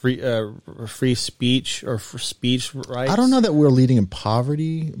 free speech or for speech rights. I don't know that we're leading in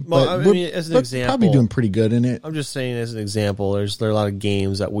poverty, but I mean, as an example, probably doing pretty good in it. I'm just saying, as an example, there are a lot of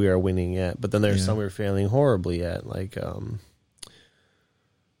games that we are winning at, but then there's some we're failing horribly at, like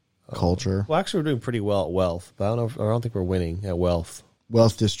culture. Well, actually, we're doing pretty well at wealth, but I don't think we're winning at wealth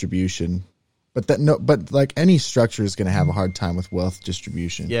distribution. But like any structure is going to have a hard time with wealth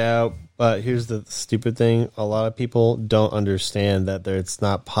distribution. Yeah, but here's the stupid thing: a lot of people don't understand that it's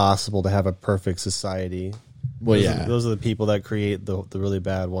not possible to have a perfect society. Well, those are the people that create the really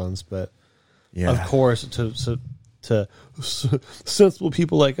bad ones. But of course, to sensible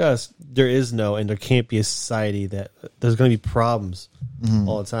people like us, there is no, and there can't be a society that there's going to be problems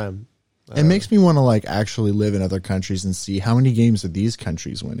all the time. It makes me want to like actually live in other countries and see how many games are these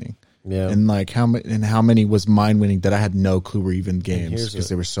countries winning. Yeah, and like how many was mine winning that I had no clue were even games because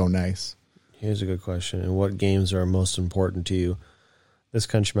they were so nice. Here's a good question: and what games are most important to you? This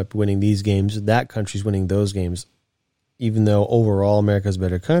country might be winning these games. That country's winning those games. Even though overall America's a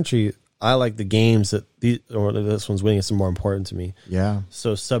better country, I like the games that this one's winning. It's more important to me. Yeah.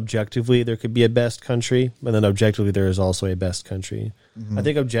 So subjectively, there could be a best country, but then objectively, there is also a best country. Mm-hmm. I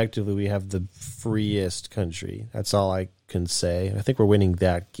think objectively, we have the freest country. That's all I can say. I think we're winning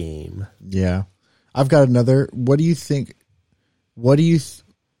that game. Yeah. I've got another. What do you think? What do you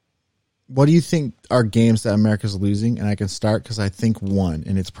think are games that America's losing? And I can start because I think one,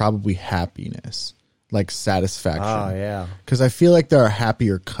 and it's probably happiness. Like satisfaction. Oh, yeah. Because I feel like there are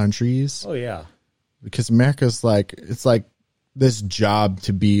happier countries. Oh, yeah. Because America's like, it's like this job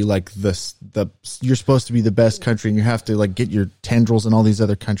to be like you're supposed to be the best country and you have to like get your tendrils in all these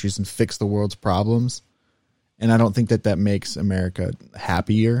other countries and fix the world's problems. And I don't think that makes America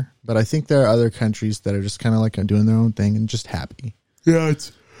happier. But I think there are other countries that are just kind of like doing their own thing and just happy. Yeah,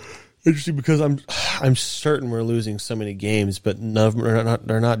 it's interesting because I'm certain we're losing so many games, but none of them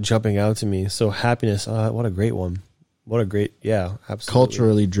they're not jumping out to me. So happiness, what a great one. What a great, absolutely.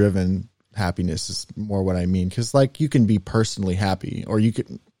 Culturally driven happiness is more what I mean. Because like you can be personally happy, or you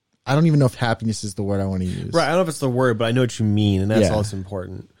could. I don't even know if happiness is the word I want to use. Right, I don't know if it's the word, but I know what you mean, and that's all that's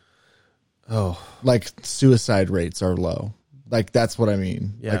important. Oh, like suicide rates are low. Like that's what I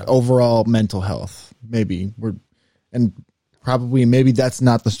mean. Yeah. Like overall mental health, maybe probably maybe that's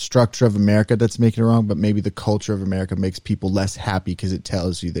not the structure of America that's making it wrong, but maybe the culture of America makes people less happy because it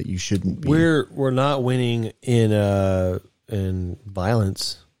tells you that you shouldn't be. We're not winning in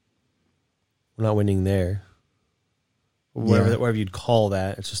violence. We're not winning there. Whatever you'd call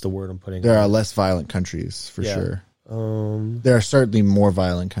that, it's just the word I'm putting. There are less violent countries for sure. There are certainly more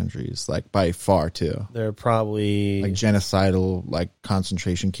violent countries, like by far too. There are probably like genocidal, like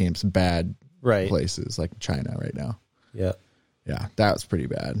concentration camps, bad places like China right now. Yeah. Yeah, that was pretty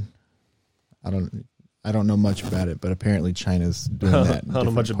bad. I don't know much about it, but apparently China's doing that. I don't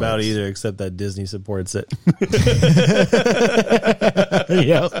know much about it either, except that Disney supports it.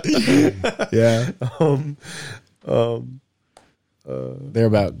 Yeah. They're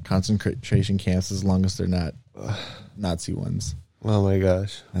about concentration camps as long as they're not Nazi ones. Oh my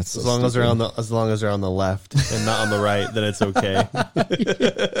gosh! That's as long as they're on the left and not on the right, then it's okay.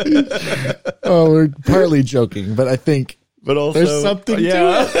 Oh, we're partly joking, but I think But also, there's something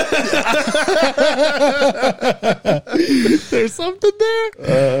to it. There's something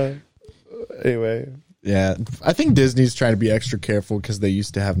there. Anyway. Yeah. I think Disney's trying to be extra careful because they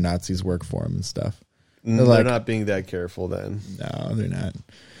used to have Nazis work for them and stuff. They're not being that careful then. No, they're not.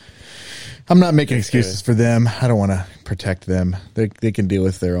 I'm not making excuses for them. I don't want to protect them. They can deal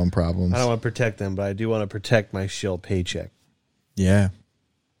with their own problems. I don't want to protect them, but I do want to protect my shill paycheck. Yeah.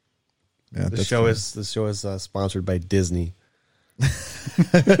 The show is sponsored by Disney.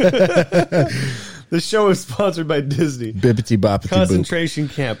 The show is sponsored by Disney. Bibbity boppity concentration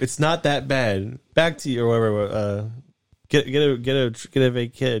camp. It's not that bad. Back to you or whatever. Get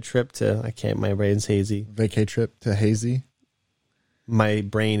a trip to. I can't. My brain's hazy. Vacay trip to hazy. My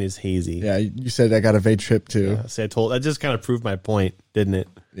brain is hazy. Yeah, you said I got a vacay trip too. Yeah, see, that just kind of proved my point, didn't it?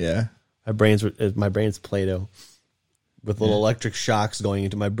 Yeah. My brain's Play-Doh with little electric shocks going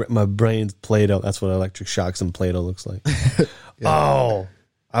into my brain's Play-Doh. That's what electric shocks and Play-Doh looks like. Oh,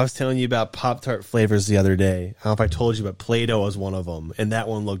 I was telling you about Pop-Tart flavors the other day. I don't know if I told you, but Play-Doh was one of them, and that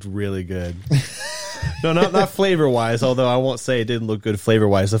one looked really good. No, not flavor-wise, although I won't say it didn't look good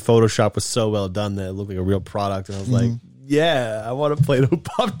flavor-wise. The Photoshop was so well done that it looked like a real product, and I was like, yeah, I want a Play-Doh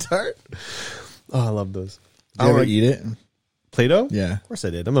Pop-Tart. Oh, I love those. Did you ever eat it? Play-Doh? Yeah. Of course I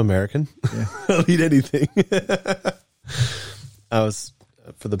did. I'm American. Yeah. I'll eat anything. I was,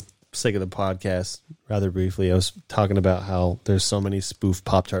 for the sake of the podcast, rather briefly, I was talking about how there's so many spoof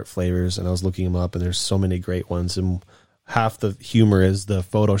Pop-Tart flavors, and I was looking them up, and there's so many great ones, and half the humor is the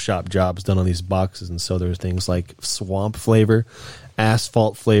Photoshop jobs done on these boxes, and so there's things like swamp flavor,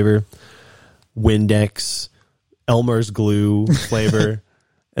 asphalt flavor, Windex, Elmer's glue flavor,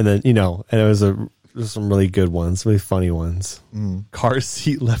 and then, and there's some really good ones, really funny ones. Car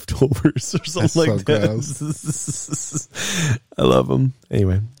seat leftovers or something like that. I love them.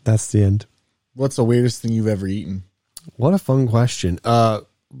 Anyway, that's the end. What's the weirdest thing you've ever eaten? What a fun question. The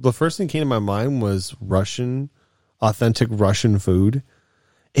first thing that came to my mind was authentic Russian food.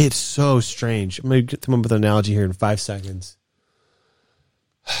 It's so strange. I'm going to come up with an analogy here in 5 seconds.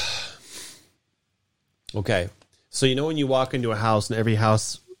 Okay. So when you walk into a house and every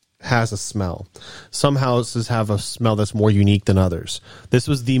house has a smell. Some houses have a smell that's more unique than others. This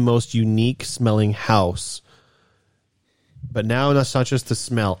was the most unique smelling house. But now that's not just the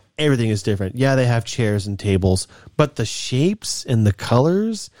smell. Everything is different. Yeah, they have chairs and tables, but the shapes and the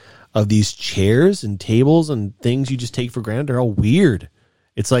colors of these chairs and tables and things you just take for granted are all weird.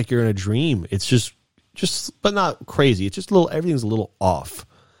 It's like you're in a dream. It's just but not crazy. It's just everything's a little off.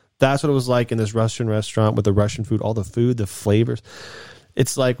 That's what it was like in this Russian restaurant with the Russian food, all the food, the flavors.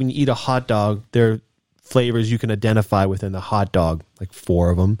 It's like when you eat a hot dog, there are flavors you can identify within the hot dog, like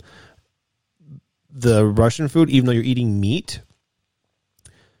 4 of them. The Russian food, even though you're eating meat,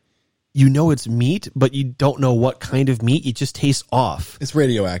 it's meat, but you don't know what kind of meat. It just tastes off. It's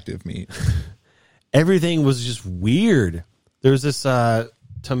radioactive meat. Everything was just weird. There's this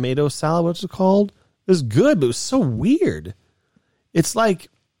tomato salad, what's it called? It was good, but it was so weird. It's like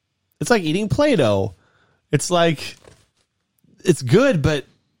eating Play-Doh. It's like, it's good, but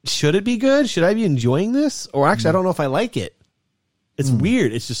should it be good? Should I be enjoying this? Or actually, I don't know if I like it. It's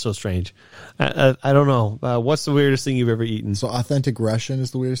weird. It's just so strange. I don't know. What's the weirdest thing you've ever eaten? So authentic Russian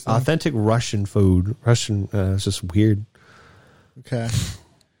is the weirdest thing? Authentic Russian food. Russian, it's just weird. Okay.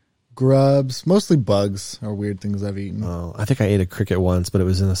 Grubs. Mostly bugs are weird things I've eaten. Oh, I think I ate a cricket once, but it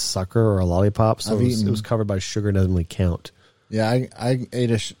was in a sucker or a lollipop, so it was covered by sugar. It doesn't really count. Yeah, I ate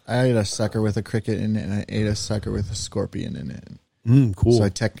a sucker with a cricket in it, and I ate a sucker with a scorpion in it. Cool. So I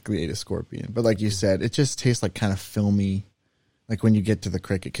technically ate a scorpion. But like you said, it just tastes like kind of filmy, like when you get to the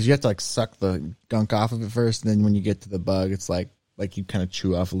cricket. Because you have to suck the gunk off of it first, and then when you get to the bug, it's like you kind of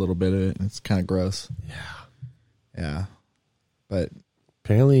chew off a little bit of it, and it's kind of gross. Yeah. But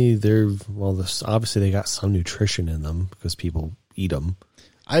apparently obviously they got some nutrition in them because people eat them.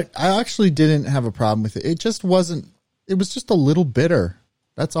 I actually didn't have a problem with it. It just wasn't. It was just a little bitter.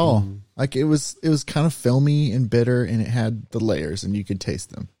 That's all. Like it was kind of filmy and bitter, and it had the layers, and you could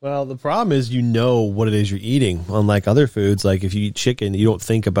taste them. Well, the problem is what it is you're eating. Unlike other foods, like if you eat chicken, you don't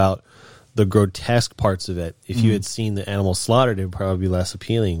think about the grotesque parts of it. If you had seen the animal slaughtered, it would probably be less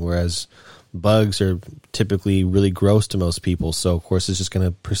appealing. Whereas bugs are typically really gross to most people, so of course it's just going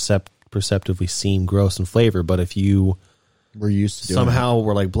to perceptively seem gross in flavor. But if you we're used to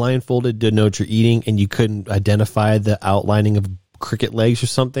were like blindfolded, didn't know what you're eating, and you couldn't identify the outlining of cricket legs or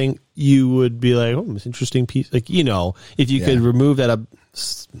something, you would be like, oh, it's an interesting piece. Like, if you could remove that, what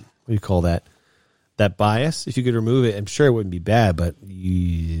do you call that? That bias, if you could remove it, I'm sure it wouldn't be bad, but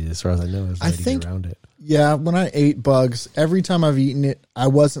as far as I know, there's a way to get around it. Yeah, when I ate bugs, every time I've eaten it, I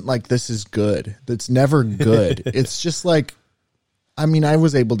wasn't like, this is good. That's never good. It's just like, I mean, I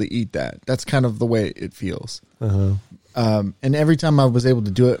was able to eat that. That's kind of the way it feels. Uh-huh. And every time I was able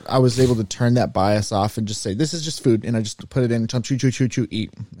to do it, I was able to turn that bias off and just say, this is just food. And I just put it in, chew,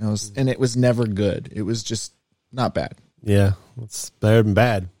 eat. And it was never good. It was just not bad. Yeah, it's better than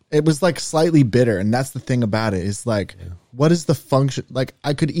bad. It was like slightly bitter. And that's the thing about it is like, what is the function? Like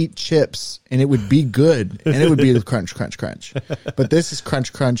I could eat chips and it would be good and it would be crunch, crunch, crunch. But this is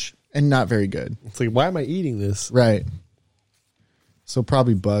crunch, crunch and not very good. It's like, why am I eating this? Right. So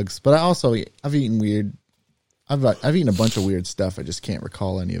probably bugs. But I've eaten weird. I've eaten a bunch of weird stuff. I just can't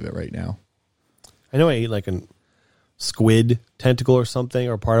recall any of it right now. I know I ate like a squid tentacle or something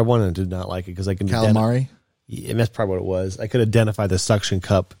or part of one and I did not like it because I can calamari. Yeah, that's probably what it was. I could identify the suction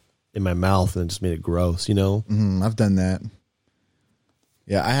cup in my mouth and it just made it gross, you know? I've done that.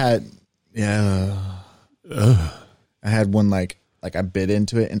 Yeah, I had one like I bit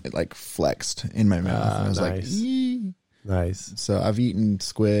into it and it like flexed in my mouth. And I was nice. like, yee. Nice. So I've eaten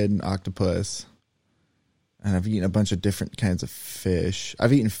squid and octopus. And I've eaten a bunch of different kinds of fish.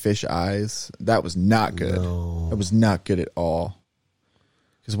 I've eaten fish eyes. That was not good. No. That was not good at all.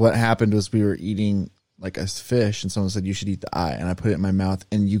 Because what happened was we were eating like a fish and someone said you should eat the eye. And I put it in my mouth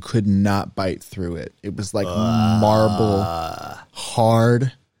and you could not bite through it. It was like marble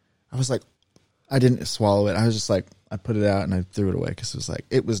hard. I was like, I didn't swallow it. I was just like, I put it out and I threw it away because it was like,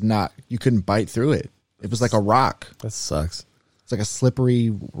 it was not, you couldn't bite through it. It was like a rock. That sucks. It's like a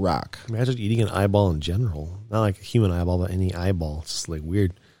slippery rock. Imagine eating an eyeball in general. Not like a human eyeball, but any eyeball. It's just like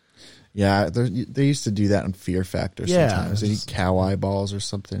weird. Yeah, they used to do that on Fear Factor sometimes. They eat cow eyeballs or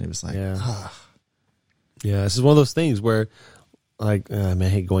something. It was like, Yeah, this is one of those things where, like, man, I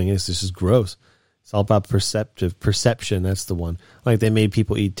hate going in this. This is gross. It's all about perception. That's the one. Like, they made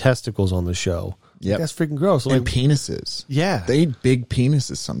people eat testicles on the show. Yeah, that's freaking gross. And like, penises. Yeah, they eat big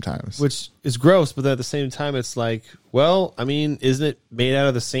penises sometimes, which is gross. But then at the same time, it's like, well, I mean, isn't it made out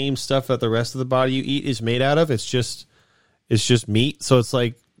of the same stuff that the rest of the body you eat is made out of? It's just meat. So it's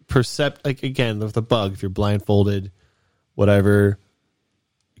like like again, with the bug, if you're blindfolded, whatever,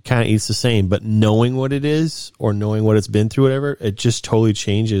 it kind of eats the same. But knowing what it is or knowing what it's been through, whatever, it just totally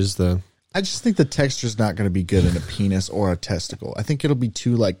changes the. I just think the texture is not going to be good in a penis or a testicle. I think it'll be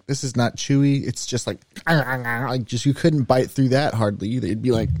too like, this is not chewy. It's just like just you couldn't bite through that hardly either. It'd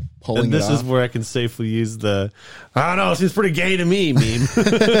be like pulling and this it off. Is where I can safely use the, I don't know, it seems pretty gay to me meme.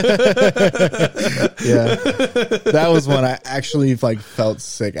 Yeah. That was one I actually like felt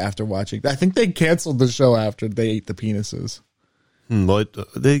sick after watching. I think they canceled the show after they ate the penises. Well,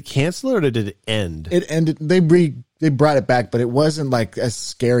 they canceled it or did it end? It ended. They brought it back, but it wasn't like as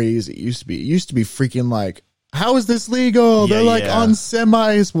scary as it used to be. It used to be freaking like, how is this legal? Yeah, they're like on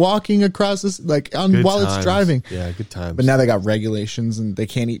semis walking across this, like on good while times. It's driving. Yeah, good times. But now they got regulations and they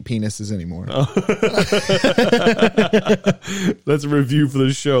can't eat penises anymore. Oh. That's a review for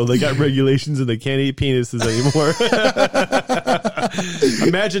the show. They got regulations and they can't eat penises anymore.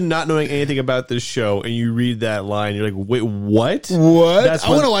 Imagine not knowing anything about this show and you read that line. You're like, wait, what? What? I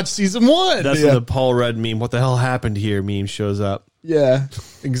want to watch season 1. That's when the Paul Rudd meme, what the hell happened here meme shows up. Yeah,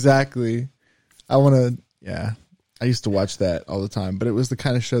 exactly. Yeah. I used to watch that all the time, but it was the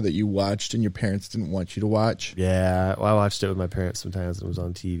kind of show that you watched and your parents didn't want you to watch. Yeah, well, I watched it with my parents sometimes. It was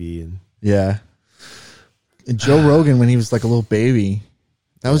on TV. And and Joe Rogan, when he was like a little baby,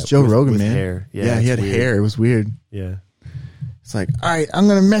 that was Joe Rogan, with man. Hair. Yeah, he had weird hair. It was weird. Yeah. It's like, all right, I'm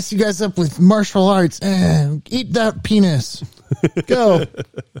going to mess you guys up with martial arts. Eat that penis. Go.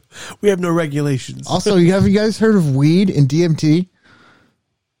 We have no regulations. Also, have you guys heard of weed and DMT?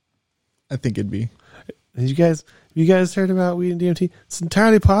 I think it'd be. Have you guys heard about weed and DMT? It's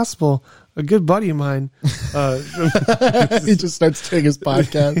entirely possible. A good buddy of mine. He just starts taking his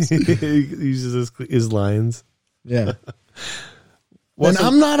podcast. He uses his lines. Yeah. And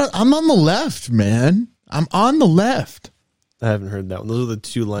I'm on the left, man. I'm on the left. I haven't heard that one. Those are the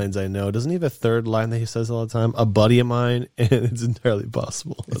two lines I know. Doesn't he have a third line that he says all the time? A buddy of mine, and it's entirely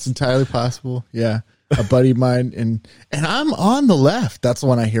possible. It's entirely possible. Yeah. A buddy of mine, and I'm on the left. That's the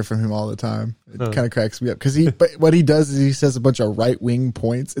one I hear from him all the time. It kind of cracks me up because but what he does is he says a bunch of right wing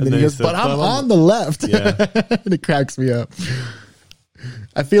points, and then he goes, "But I'm on the left." Yeah, and it cracks me up.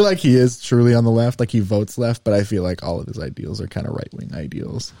 I feel like he is truly on the left, like he votes left, but I feel like all of his ideals are kind of right wing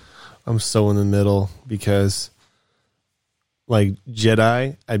ideals. I'm so in the middle because, like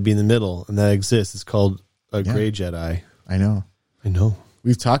Jedi, I'd be in the middle, and that exists. It's called a gray Jedi. I know.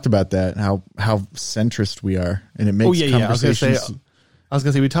 We've talked about that, how centrist we are, and it makes conversations I was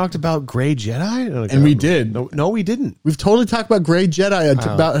gonna say we talked about Gray Jedi, and we did. No, we didn't. We've totally talked about Gray Jedi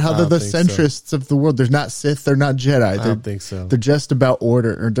about how they're the centrists of the world. They're not Sith. They're not Jedi. I don't think so. They're just about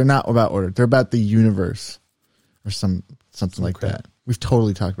order, or they're not about order. They're about the universe, or something like that. We've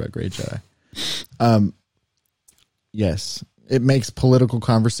totally talked about Gray Jedi. Yes, it makes political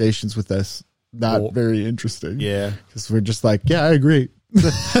conversations with us not very interesting. Yeah, because we're just like, yeah, I agree.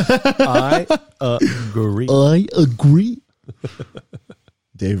 I agree. I agree.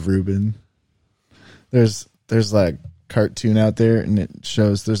 Dave Rubin. There's like cartoon out there, and it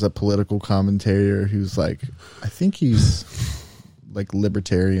shows there's a political commentator who's like, I think he's like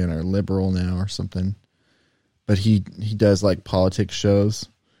libertarian or liberal now or something, but he does like politics shows,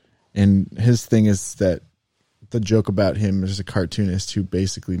 and his thing is that the joke about him is a cartoonist who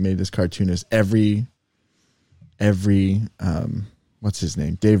basically made this cartoonist every what's his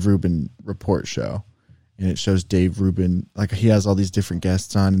name, Dave Rubin report show. And it shows Dave Rubin, like he has all these different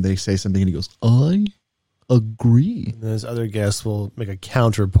guests on, and they say something, and he goes, I agree. And those other guests will make a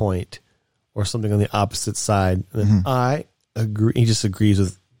counterpoint or something on the opposite side. And then I agree. He just agrees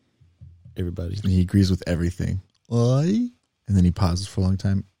with everybody. And he agrees with everything. And then he pauses for a long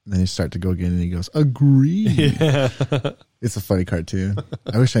time. And then he starts to go again, and he goes, agree. Yeah. It's a funny cartoon.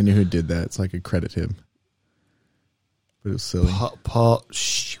 I wish I knew who did that so I could credit him. But it was silly.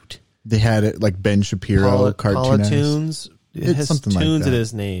 Shoot. They had it like Ben Shapiro cartoon. Politunes. It has something tunes like that in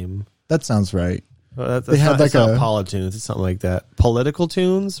his name. That sounds right. Well, they had like not Politunes. It's something like that. Political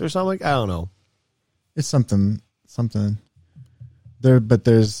tunes or something like, I don't know. It's something there, but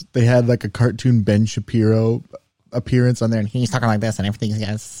they had like a cartoon Ben Shapiro appearance on there, and he's talking like this, and everything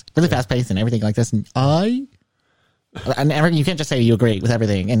is really fast paced and everything like this, and you can't just say you agree with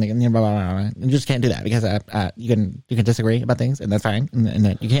everything, and blah, blah, blah, blah. You just can't do that because you can disagree about things, and that's fine,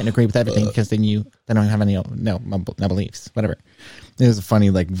 and you can't agree with everything because then you don't have any no beliefs, whatever. It was a funny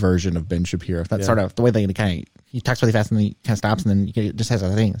like version of Ben Shapiro. That's sort of the way he talks really fast, and then he kind of stops, and then he just has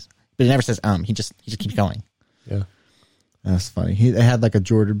other things, but he never says he just keeps going. Yeah. That's funny. They had like a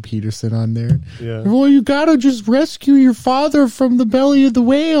Jordan Peterson on there. Yeah. Well, you gotta just rescue your father from the belly of the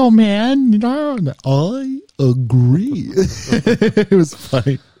whale, man. I agree. It was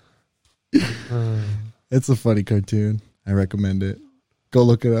funny. It's a funny cartoon. I recommend it. Go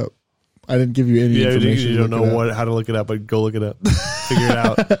look it up. I didn't give you any information. You don't know how to look it up, but go look it up. Figure it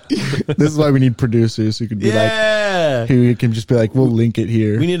out. This is why we need producers who can be like, who can just be like, we'll link it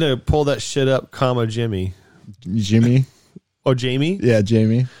here. We need to pull that shit up, Jimmy. Jimmy? Oh, Jamie? Yeah,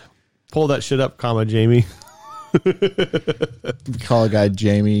 Jamie. Pull that shit up, Jamie. We call a guy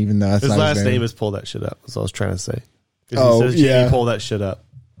Jamie, even though that's his not last his name. name is Pull That Shit Up. That's what I was trying to say. Oh, he says, Jamie, pull that shit up.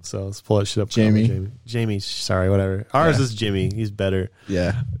 So let's pull that shit up. Jamie. Jamie, sorry, whatever. Ours is Jimmy. He's better.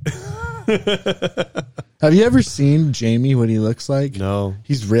 Yeah. Have you ever seen Jamie, what he looks like? No.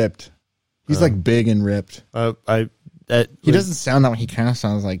 He's ripped. He's like big and ripped. He doesn't sound that way. He kind of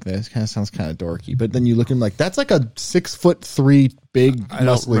sounds like this. Kind of sounds kind of dorky. But then you look at him like, that's like a 6'3" big muscly guy. I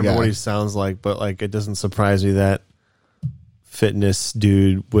don't remember what he sounds like, but like it doesn't surprise me that fitness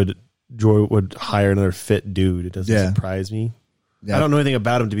dude would hire another fit dude. It doesn't surprise me. Yeah. I don't know anything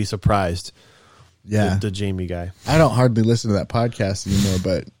about him to be surprised. Yeah, the Jamie guy. I don't hardly listen to that podcast anymore,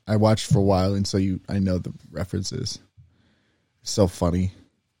 but I watched for a while, and so I know the references. It's so funny.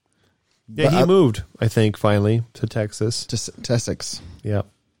 Yeah, he moved, I think, finally to Texas. To Essex. Yeah,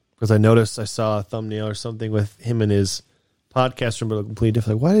 because I saw a thumbnail or something with him and his podcast room, but completely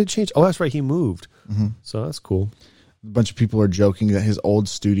different. Like, why did it change? Oh, that's right, he moved. Mm-hmm. So that's cool. A bunch of people are joking that his old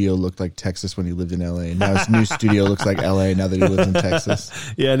studio looked like Texas when he lived in LA. And now his new studio looks like LA now that he lives in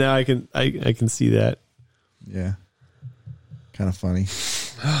Texas. Yeah, now I can see that. Yeah. Kind of funny.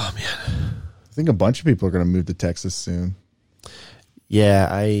 Oh, man. I think a bunch of people are going to move to Texas soon. Yeah,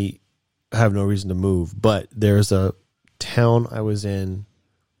 I have no reason to move, but there's a town I was in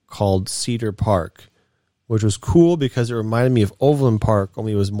called Cedar Park, which was cool because it reminded me of Overland Park,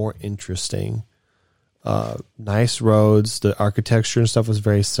 only it was more interesting. Nice roads, the architecture and stuff was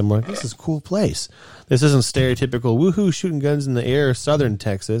very similar. This is a cool place. This isn't stereotypical woohoo shooting guns in the air southern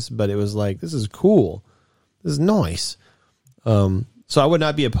Texas, but it was like, this is cool. This is nice. So I would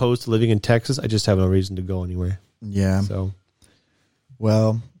not be opposed to living in Texas. I just have no reason to go anywhere. Yeah. So,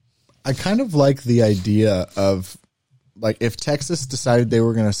 well, I kind of like the idea of like if Texas decided they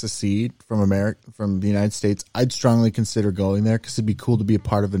were going to secede from the United States, I'd strongly consider going there because it'd be cool to be a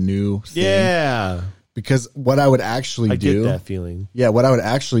part of a new thing. Yeah. Because what I would actually do, get that feeling. Yeah, what I would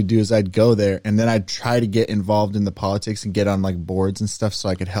actually do is I'd go there and then I'd try to get involved in the politics and get on like boards and stuff so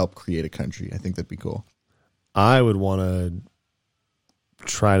I could help create a country. I think that'd be cool. I would want to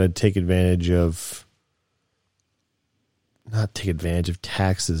try to take advantage of not take advantage of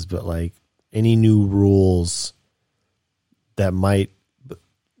taxes, but like any new rules that might,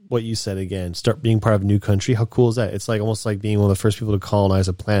 what you said again, start being part of a new country. How cool is that? It's like almost like being one of the first people to colonize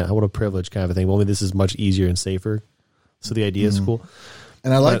a planet. What a privilege kind of a thing. Only this is much easier and safer. So the idea is cool.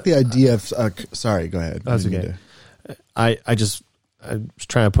 And I like the idea of, sorry, go ahead. That's okay. I was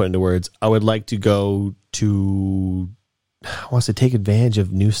trying to put into words. I would like to go to, I want to take advantage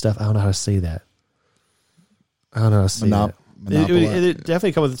of new stuff. I don't know how to say that. I don't know how to say that. It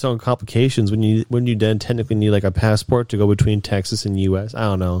definitely comes with its own complications when you then technically need like a passport to go between Texas and U.S. I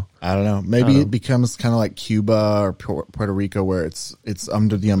don't know. Maybe it becomes kind of like Cuba or Puerto Rico, where it's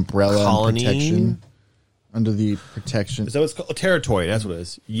under the umbrella colony and protection. Under the protection. So it's called territory. That's what it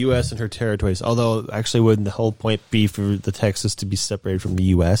is. U.S. and her territories. Although, actually, wouldn't the whole point be for the Texas to be separated from the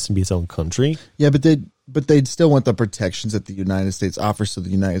U.S. and be its own country? Yeah, but they'd still want the protections that the United States offers, so the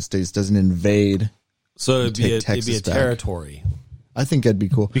United States doesn't invade. So it'd be a territory. I think that'd be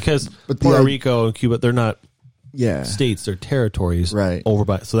cool because Puerto Rico and Cuba, they're not states; they're territories, right?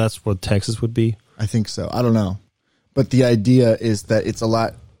 So that's what Texas would be. I think so. I don't know, but the idea is that it's a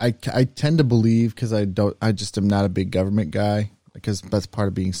lot. I tend to believe, because I just am not a big government guy, because that's part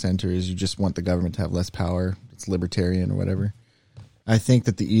of being center is you just want the government to have less power. It's libertarian or whatever. I think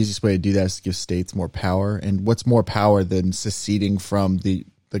that the easiest way to do that is to give states more power. And what's more power than seceding from the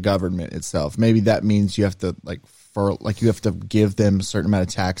government itself? Maybe that means you have to you have to give them a certain amount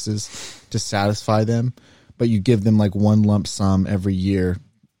of taxes to satisfy them, but you give them like one lump sum every year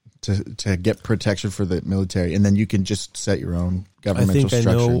to get protection for the military, and then you can just set your own governmental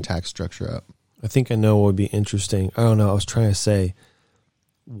structure and tax structure up. I think I know what would be interesting. I don't know. I was trying to say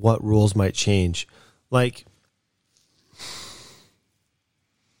what rules might change. Like,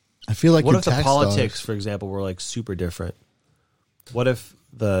 I feel like what if the politics, for example, were like super different? What if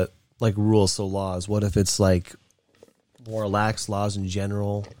the like rules, so laws? What if it's like more lax laws in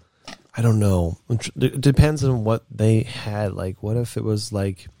general? I don't know. It depends on what they had. Like, what if it was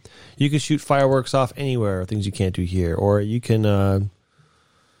like you could shoot fireworks off anywhere, things you can't do here, or you can.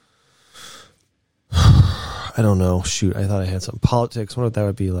 I don't know. Shoot, I thought I had some politics. What if that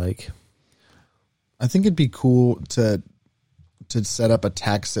would be like? I think it'd be cool to set up a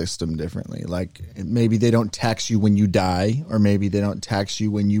tax system differently. Like maybe they don't tax you when you die, or maybe they don't tax you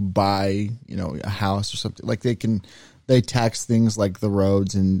when you buy, a house or something. Like they tax things like the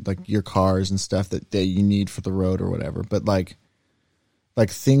roads and like your cars and stuff that you need for the road or whatever. But like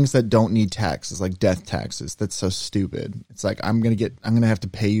things that don't need taxes, like death taxes. That's so stupid. It's like I'm gonna have to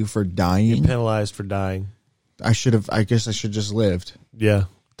pay you for dying. You're penalized for dying. I guess I should just lived. Yeah,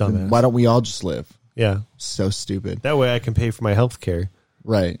 dumbass. Why don't we all just live? Yeah, so stupid. That way I can pay for my health care.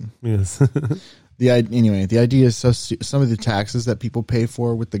 Right. Yes. The idea is some of the taxes that people pay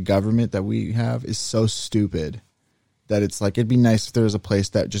for with the government that we have is so stupid that it's like it'd be nice if there was a place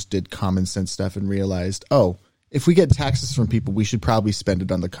that just did common sense stuff and realized, if we get taxes from people, we should probably spend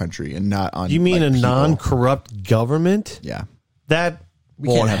it on the country and not on. You mean a people. Non-corrupt government? Yeah, that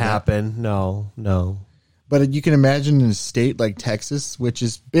won't happen. That. No. But you can imagine in a state like Texas, which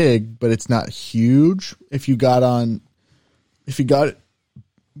is big, but it's not huge. If you got in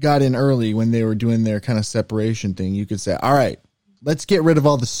early when they were doing their kind of separation thing, you could say, all right, let's get rid of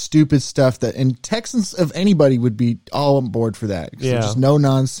all the stupid stuff and Texans of anybody would be all on board for that. Yeah. Just no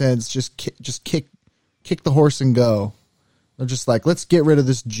nonsense. Just kick the horse and go. They're just like, let's get rid of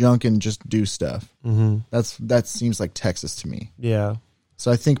this junk and just do stuff. Mm-hmm. That seems like Texas to me. Yeah.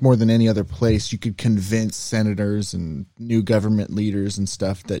 So I think more than any other place, you could convince senators and new government leaders and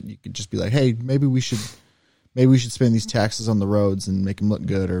stuff that you could just be like, hey, maybe we should spend these taxes on the roads and make them look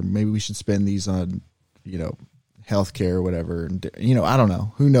good, or maybe we should spend these on, healthcare or whatever. And I don't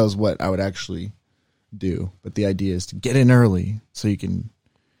know. Who knows what I would actually do? But the idea is to get in early so you can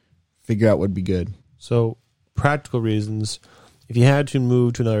figure out what'd be good. So practical reasons, if you had to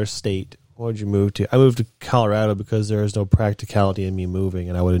move to another state, what would you move to? I moved to Colorado because there is no practicality in me moving,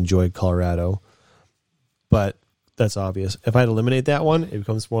 and I would enjoy Colorado. But that's obvious. If I'd eliminate that one, it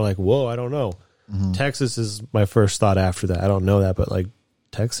becomes more like, whoa, I don't know. Mm-hmm. Texas is my first thought after that. I don't know that, but like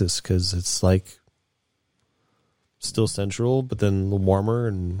Texas, because it's like still central, but then a little warmer.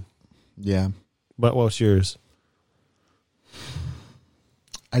 And yeah. But what's yours?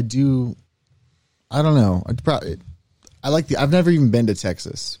 I don't know. I've never even been to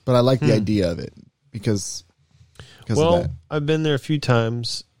Texas, but I like the idea of it because of that. I've been there a few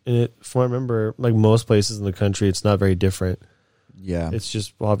times, and from what I remember, like most places in the country, it's not very different. Yeah. It's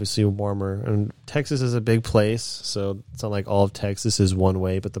just obviously warmer. And Texas is a big place, so it's not like all of Texas is one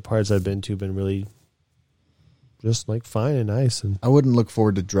way, but the parts I've been to have been really just like fine and nice. And I wouldn't look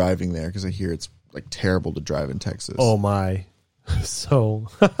forward to driving there because I hear it's like terrible to drive in Texas. Oh my. So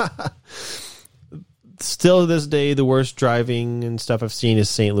still to this day, the worst driving and stuff I've seen is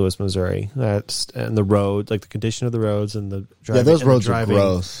St. Louis, Missouri. And the road, like the condition of the roads and the driving. Yeah, those roads are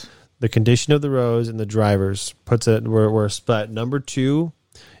gross. The condition of the roads and the drivers puts it where but number 2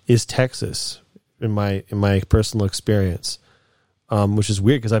 is Texas in my personal experience. Which is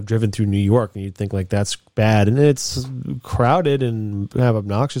weird because I've driven through New York and you'd think like that's bad and it's crowded and kind of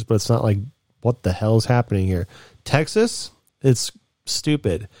obnoxious, but it's not like what the hell is happening here. Texas, it's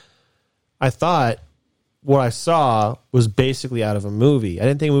stupid. I thought what I saw was basically out of a movie. I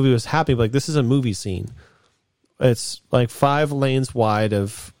didn't think a movie was happening, but like this is a movie scene. It's like 5 lanes wide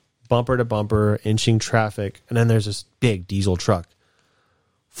of bumper to bumper, inching traffic, and then there's this big diesel truck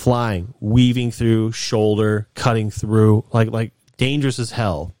flying, weaving through, shoulder, cutting through, like dangerous as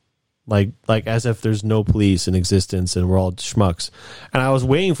hell. Like as if there's no police in existence and we're all schmucks. And I was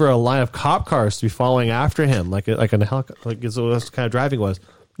waiting for a line of cop cars to be following after him, like a helicopter, like so that's kind of driving was.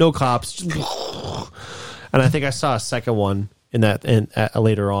 No cops. And I think I saw a second one in that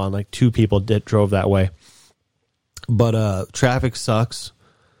later on, like 2 people drove that way. But traffic sucks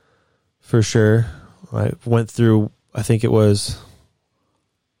for sure. I went through, I think it was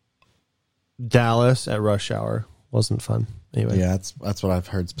Dallas at rush hour. Wasn't fun. Anyway. Yeah, that's what I've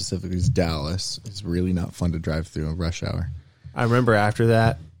heard specifically is Dallas. It's really not fun to drive through a rush hour. I remember after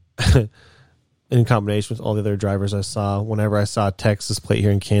that, in combination with all the other drivers I saw, whenever I saw a Texas plate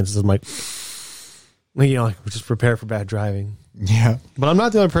here in Kansas, I'm like, just prepare for bad driving. Yeah. But I'm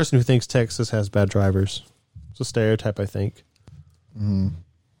not the only person who thinks Texas has bad drivers. It's a stereotype, I think. Mm.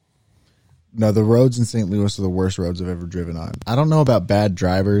 No, the roads in St. Louis are the worst roads I've ever driven on. I don't know about bad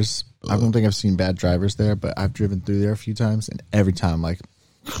drivers. I don't think I've seen bad drivers there, but I've driven through there a few times, and every time, like,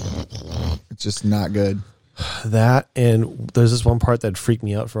 it's just not good. That, and there's this one part that freaked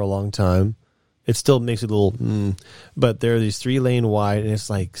me out for a long time. It still makes it a little, but there are these 3-lane wide, and it's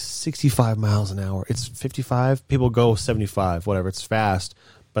like 65 miles an hour. It's 55. People go 75, whatever. It's fast,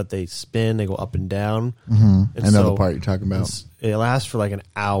 but they spin, they go up and down. Mm-hmm. And I know the part you're talking about. It lasts for like an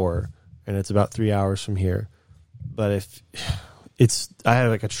hour, and it's about 3 hours from here. But if I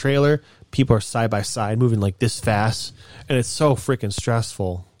have like a trailer, people are side by side moving like this fast, and it's so freaking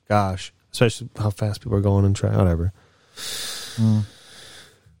stressful. Gosh, especially how fast people are going and trying, whatever. Mm.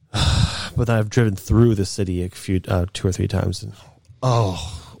 But then I've driven through the city a few, 2 or 3 times, and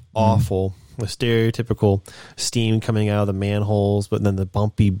awful. The stereotypical steam coming out of the manholes, but then the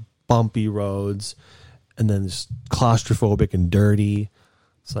bumpy roads, and then just claustrophobic and dirty.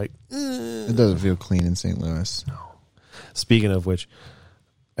 It's like it doesn't feel clean in St. Louis. No. Speaking of which,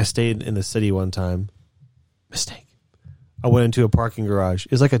 I stayed in the city one time. Mistake. I went into a parking garage.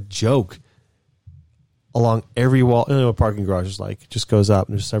 It was like a joke. Along every wall, you know what a parking garage is like. It just goes up,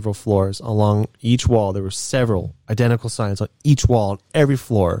 and there's several floors. Along each wall, there were several identical signs on each wall, on every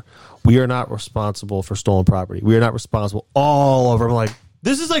floor. We are not responsible for stolen property. We are not responsible. All over. I'm like,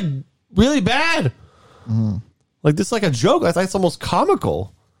 this is like really bad. Mm-hmm. Like this is like a joke. I thought it's almost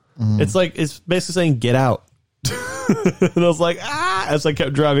comical. Mm-hmm. It's basically saying get out. And I was like, as I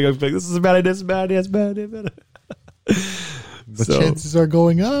kept driving, I was like, this is a bad idea, it's a bad idea, it's a bad idea. The chances are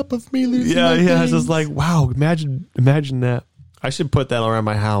going up of me losing. Yeah. It's just like, wow, imagine that. I should put that around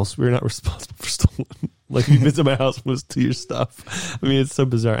my house. We're not responsible for stolen. Like, you visit my house, was to your stuff. I mean, it's so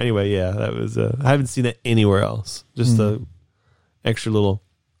bizarre. Anyway, yeah, that was. I haven't seen that anywhere else. Just the extra little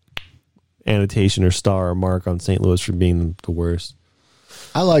annotation or star or mark on St. Louis for being the worst.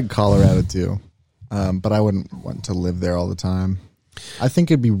 I like Colorado too, but I wouldn't want to live there all the time. I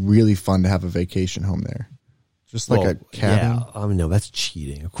think it'd be really fun to have a vacation home there. Just like a cabin. Yeah, no, that's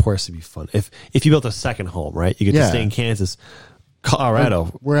cheating. Of course it'd be fun. If you built a second home, right? You get to stay in Kansas. Colorado,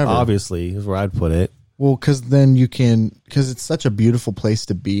 wherever, obviously, is where I'd put it. Well, because then because it's such a beautiful place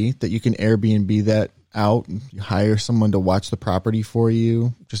to be that you can Airbnb that out. You hire someone to watch the property for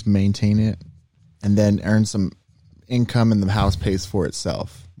you, just maintain it, and then earn some income, and the house pays for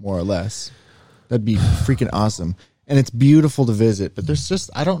itself, more or less. That'd be freaking awesome. And it's beautiful to visit, but there's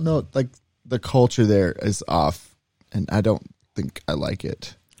just, I don't know, like, the culture there is off, and I don't think I like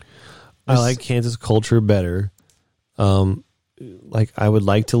it. I like Kansas culture better. Like, I would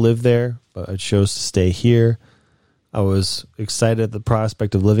like to live there, but I chose to stay here. I was excited at the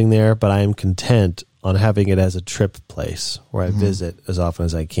prospect of living there, but I am content on having it as a trip place where I visit as often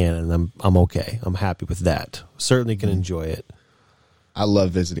as I can, and I'm okay. I'm happy with that. Certainly can enjoy it. I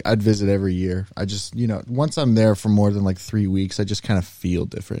love visiting. I'd visit every year. I just, once I'm there for more than like 3 weeks, I just kind of feel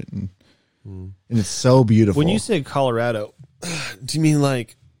different, and it's so beautiful. When you say Colorado, do you mean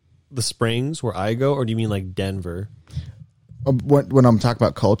like the Springs where I go, or do you mean like Denver? When I'm talking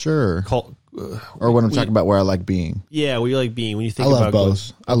about culture, or or when I'm talking about where I like being. Yeah, where you like being when you think I love about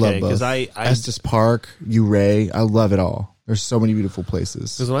both. I love both. Because Estes Park, Ouray, I love it all. There's so many beautiful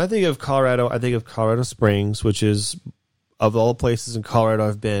places. Because when I think of Colorado, I think of Colorado Springs, which is, of all the places in Colorado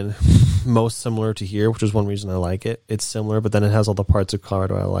I've been, most similar to here, which is one reason I like it. It's similar, but then it has all the parts of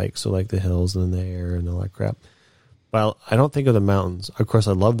Colorado I like, so like the hills and the air and all that crap. But I don't think of the mountains. Of course,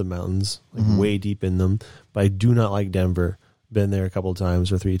 I love the mountains, like way deep in them, but I do not like Denver. Been there a couple of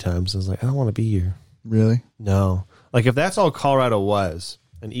times or 3 times. I was like, I don't want to be here. Really? No. Like if that's all Colorado was,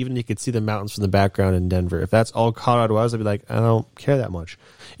 and even you could see the mountains from the background in Denver, if that's all Colorado was, I'd be like, I don't care that much.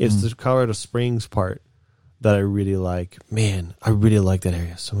 It's the Colorado Springs part that I really like. Man, I really like that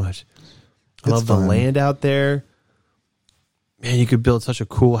area so much. I love the land out there. Man, you could build such a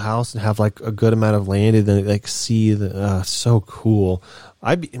cool house and have like a good amount of land and then like see the so cool.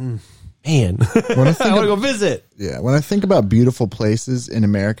 I'd be man. When I want to go visit. Yeah, when I think about beautiful places in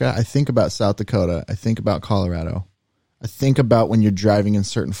America, I think about South Dakota. I think about Colorado. I think about when you're driving in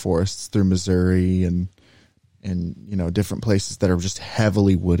certain forests through Missouri and you know different places that are just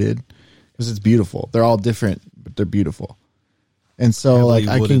heavily wooded because it's beautiful. They're all different, but they're beautiful. And so heavily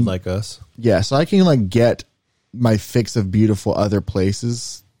like I wooded can like us. Yeah, so I can like get my fix of beautiful other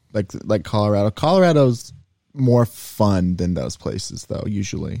places like Colorado. Colorado's more fun than those places though,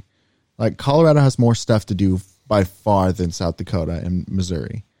 usually. Like Colorado has more stuff to do by far than South Dakota and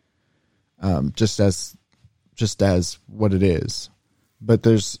Missouri. Just as what it is. But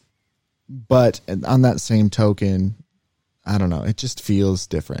on that same token, I don't know, it just feels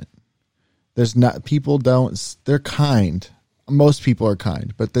different. They're kind. Most people are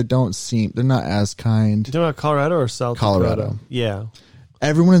kind, but they're not as kind. You talking about Colorado or South Colorado? Dakota? Yeah.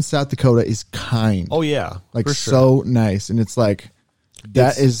 Everyone in South Dakota is kind. Oh yeah. Like for sure. so nice. And it's like,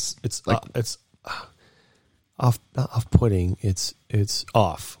 it's off-putting. It's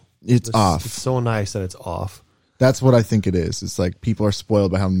off. It's off. It's so nice that it's off. That's what I think it is. It's like people are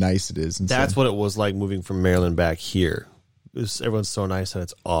spoiled by how nice it is. And that's what it was like moving from Maryland back here. Everyone's so nice that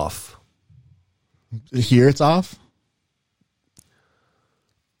it's off. Here it's off?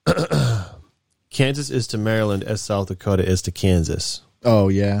 Kansas is to Maryland as South Dakota is to Kansas. Oh,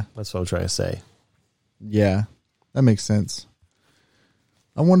 yeah. That's what I'm trying to say. Yeah, that makes sense.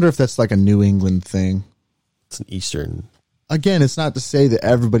 I wonder if that's like a New England thing. It's an Eastern. Again, it's not to say that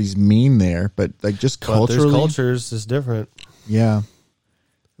everybody's mean there, but like just culturally. There's cultures is different. Yeah.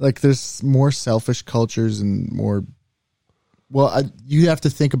 Like there's more selfish cultures and more. Well, you have to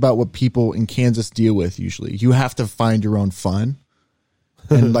think about what people in Kansas deal with usually. You have to find your own fun.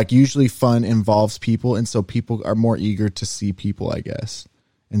 And like usually fun involves people. And so people are more eager to see people, I guess.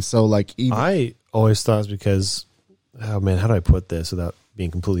 And so like. I always thought it was because, oh man, how do I put this without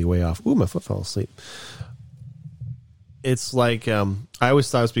being completely way off? Ooh, my foot fell asleep. It's like, I always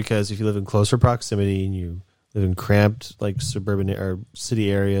thought it was because if you live in closer proximity and you live in cramped like suburban or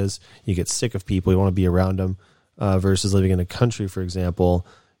city areas, you get sick of people. You want to be around them versus living in a country, for example.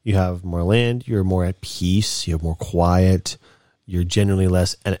 You have more land. You're more at peace. You're more quiet. You're generally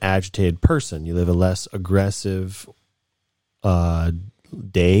less an agitated person. You live a less aggressive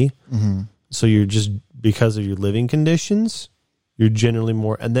day. Mm-hmm. So you're just, because of your living conditions, you're generally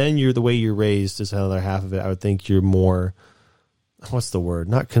more, and then the way you're raised is another half of it. I would think you're more, what's the word?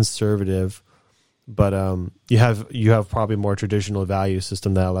 Not conservative, but you have probably more traditional value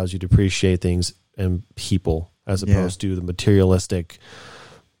system that allows you to appreciate things and people as opposed to the materialistic,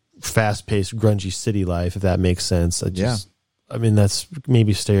 fast-paced, grungy city life, if that makes sense. I mean, that's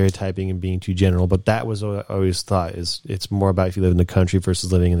maybe stereotyping and being too general, but that was what I always thought is it's more about if you live in the country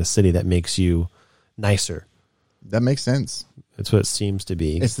versus living in the city that makes you nicer. That makes sense. That's what it seems to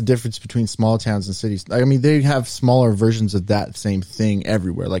be. It's the difference between small towns and cities. I mean, they have smaller versions of that same thing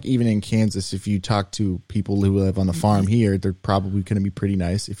everywhere. Like even in Kansas, if you talk to people who live on the farm here, they're probably going to be pretty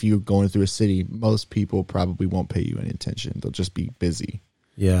nice. If you're going through a city, most people probably won't pay you any attention. They'll just be busy.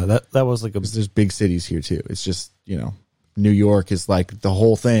 Yeah, that was like there's big cities here too. It's just, New York is like the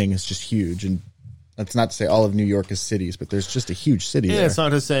whole thing is just huge. And that's not to say all of New York is cities, but there's just a huge city there. It's not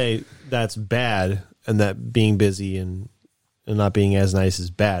to say that's bad and that being busy and not being as nice is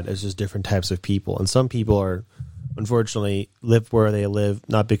bad. It's just different types of people. And some people are, unfortunately, live where they live,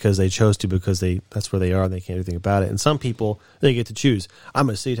 not because they chose to, because that's where they are and they can't do anything about it. And some people, they get to choose. I'm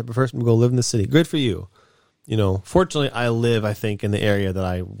a city type of person. I'm going to go live in the city. Good for you. Fortunately, I live, I think, in the area that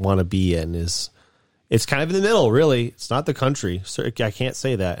I want to be in. It's kind of in the middle, really. It's not the country. I can't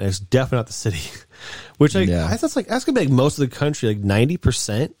say that. And it's definitely not the city. Which that's going to make most of the country, like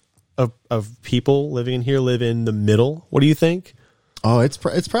 90% of people living in here live in the middle. What do you think? Oh, it's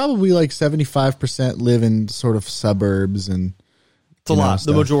probably like 75% live in sort of suburbs, and It's a lot.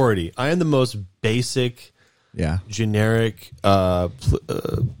 The majority. I am the most basic, generic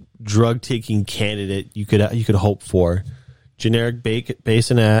drug taking candidate you could hope for. Generic bacon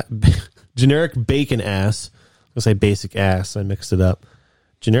ass. I'm gonna say basic ass. I mixed it up.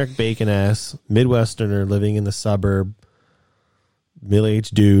 Generic bacon ass, Midwesterner living in the suburb,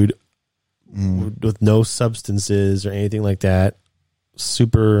 middle-aged dude with no substances or anything like that.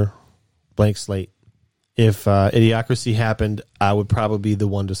 Super blank slate. If Idiocracy happened, I would probably be the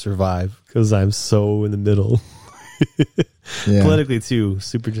one to survive because I'm so in the middle. Politically too,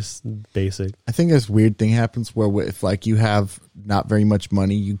 super just basic. I think this weird thing happens where if like you have not very much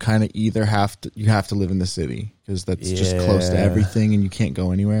money, you kind of either have to live in the city because that's just close to everything and you can't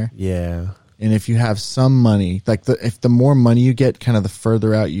go anywhere. Yeah. And if you have some money, like if the more money you get, kind of the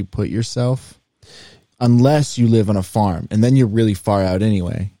further out you put yourself, unless you live on a farm, and then you're really far out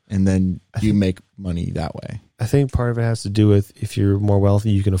anyway, and then you make money that way. I think part of it has to do with if you're more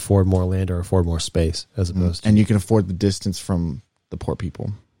wealthy, you can afford more land or afford more space as opposed to... And you can afford the distance from the poor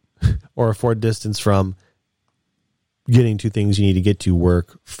people. Or afford distance from getting to things you need to get to,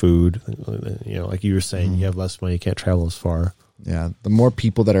 work, food. You know, like you were saying, you have less money, you can't travel as far. Yeah, the more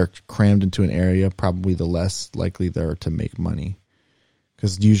people that are crammed into an area, probably the less likely they are to make money.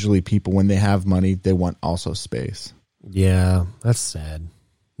 Because usually people, when they have money, they want also space. Yeah, that's sad.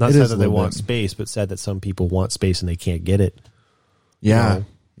 Not sad that they want space, but sad that some people want space and they can't get it. Yeah. You know?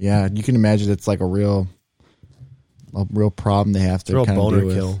 Yeah. You can imagine it's like a real problem they have to kind of deal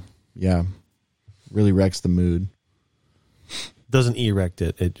with. Kill. Yeah. Really wrecks the mood. Doesn't erect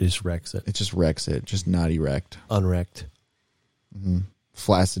it. It just wrecks it. It just wrecks it. Just not erect. Unwrecked. Mm-hmm.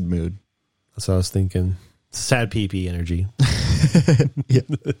 Flaccid mood. That's what I was thinking. Sad pee-pee energy. Yeah.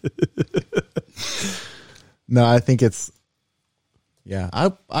 No, I think it's... Yeah,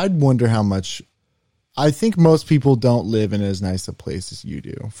 I'd wonder how much. I think most people don't live in as nice a place as you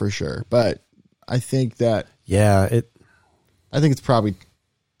do, for sure. But I think that I think it's probably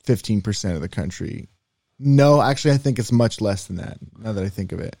 15% of the country. No, actually, I think it's much less than that. Now that I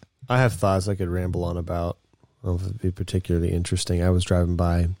think of it, I have thoughts I could ramble on about. I don't know if it'd be particularly interesting. I was driving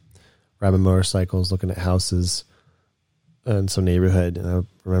riding motorcycles, looking at houses in some neighborhood, and I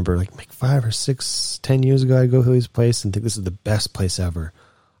remember like 5 or 6, 10 years ago, I'd go to this place and think this is the best place ever.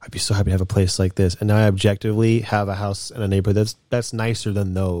 I'd be so happy to have a place like this. And now I objectively have a house in a neighborhood that's nicer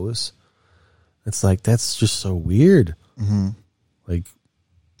than those. It's like, that's just so weird. Mm-hmm. Like,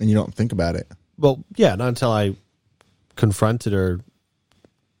 and you don't think about it. Well, yeah, not until I confront it or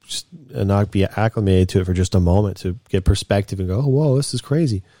just not be acclimated to it for just a moment to get perspective and go, oh, whoa, this is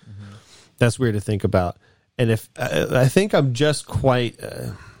crazy. Mm-hmm. That's weird to think about. And if I think I'm just quite,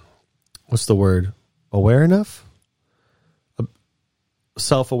 what's the word? Aware enough?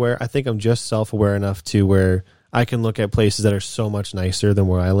 Self-aware. I think I'm just self-aware enough to where I can look at places that are so much nicer than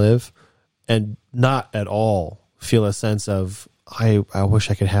where I live and not at all feel a sense of, I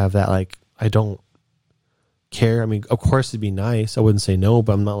wish I could have that. Like, I don't care. I mean, of course it'd be nice. I wouldn't say no,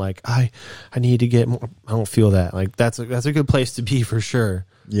 but I'm not like, I need to get more. I don't feel that. Like, that's a good place to be for sure.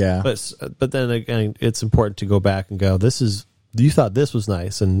 Yeah. But then again, it's important to go back and go, you thought this was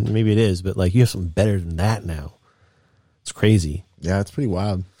nice, and maybe it is, but like you have something better than that now. It's crazy. Yeah, it's pretty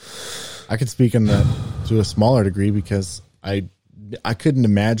wild. I could speak on that to a smaller degree because I couldn't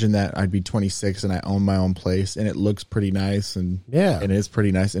imagine that I'd be 26 and I own my own place and it looks pretty nice and it is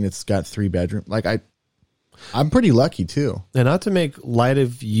pretty nice and it's got 3 bedrooms. Like I'm pretty lucky too. And not to make light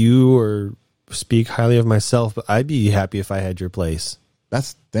of you or speak highly of myself, but I'd be happy if I had your place.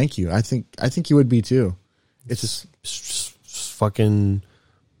 Thank you. I think you would be too. It's just fucking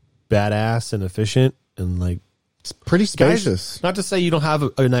badass and efficient and like it's pretty spacious. Guys, not to say you don't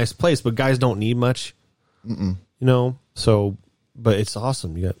have a nice place, but guys don't need much. Mm-mm. You know, so but it's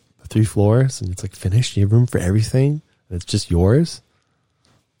awesome. You got 3 floors and it's like finished. You have room for everything. And it's just yours.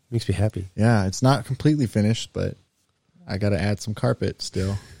 Makes me happy. Yeah, it's not completely finished, but I got to add some carpet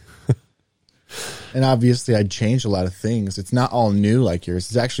still. And obviously, I'd changed a lot of things. It's not all new like yours.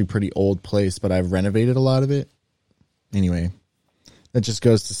 It's actually a pretty old place, but I've renovated a lot of it. Anyway, that just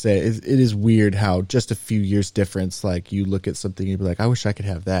goes to say it is weird how just a few years difference, like you look at something and you'd be like, I wish I could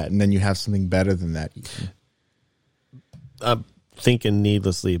have that. And then you have something better than that. I'm thinking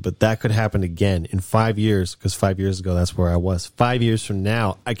needlessly, but that could happen again in 5 years because 5 years ago, that's where I was. 5 years from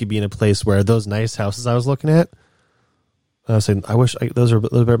now, I could be in a place where those nice houses I was looking at, I was saying, I wish those are a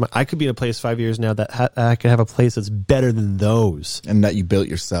little better. I could be in a place 5 years now that I could have a place that's better than those. And that you built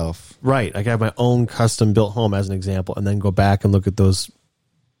yourself. Right. I could have my own custom built home as an example and then go back and look at those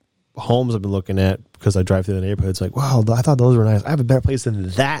homes I've been looking at because I drive through the neighborhood. It's like, wow, I thought those were nice. I have a better place than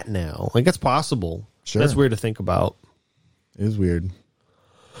that now. Like, that's possible. Sure. That's weird to think about. It is weird.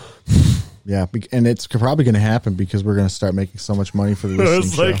 Yeah, and it's probably going to happen because we're going to start making so much money for the listening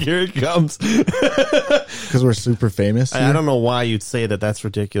It's show. like, here it comes. Because we're super famous. I don't know why you'd say that. That's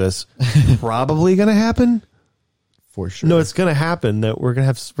ridiculous. Probably going to happen. For sure. No, it's going to happen that we're going to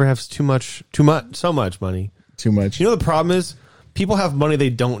have perhaps so much money. Too much. You know, the problem is people have money they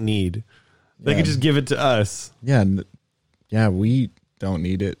don't need. They can just give it to us. Yeah. Yeah, we don't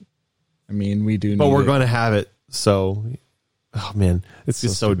need it. I mean, we do need it. But we're going to have it. So, oh man, it's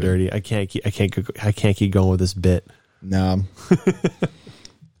just so dirty. I can't keep going with this bit. No.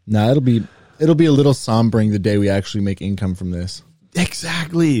 No, it'll be a little sombering the day we actually make income from this.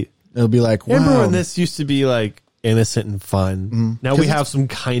 Exactly. It'll be like, wow. Remember when this used to be like innocent and fun? Mm-hmm. Now we have some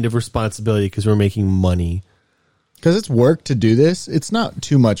kind of responsibility because we're making money. Because it's work to do this. It's not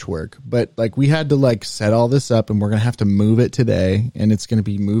too much work, but like we had to like set all this up, and we're gonna have to move it today, and it's gonna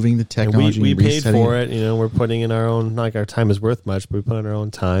be moving the technology. We paid for it. You know, we're putting in our own. Not like our time is worth much, but we put in our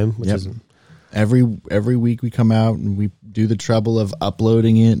own time. Which is every week we come out and we do the trouble of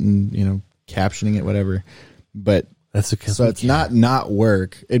uploading it and captioning it, whatever. But so it's not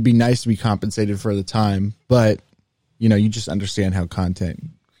work. It'd be nice to be compensated for the time, but you just understand how content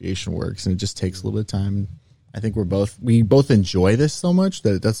creation works, and it just takes a little bit of time. I think we both enjoy this so much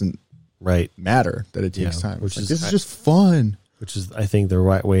that it doesn't matter that it takes time. Which this is just fun. Which is, I think, the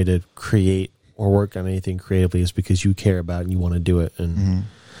right way to create or work on anything creatively is because you care about it and you want to do it. And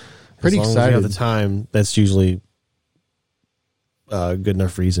pretty as long excited. As you have the time, that's usually a good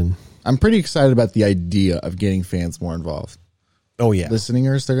enough reason. I'm pretty excited about the idea of getting fans more involved. Oh yeah,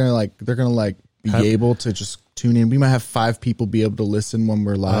 listeners, they're gonna be able to just tune in. We might have 5 people be able to listen when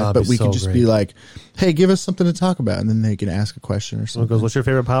we're live, but we can just be like, hey, give us something to talk about. And then they can ask a question or something. Goes, what's your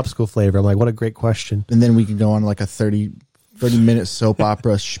favorite popsicle flavor? I'm like, what a great question. And then we can go on like a 30-minute soap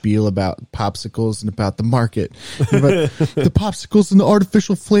opera spiel about popsicles and about the market. But the popsicles and the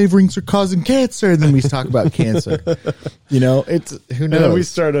artificial flavorings are causing cancer. And then we talk about cancer. It's, who knows? And then we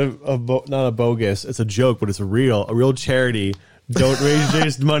start not a bogus, it's a joke, but it's a real charity. Don't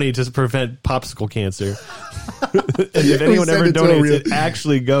raise money to prevent popsicle cancer. And if anyone ever donates, it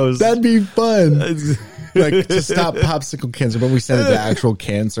actually goes. That'd be fun. Like to stop popsicle cancer, but we send it to actual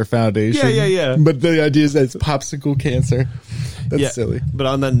cancer foundation. Yeah. But the idea is that it's popsicle cancer. That's silly. But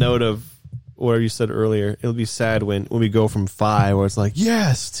on that note of what you said earlier, it'll be sad when we go from 5, where it's like,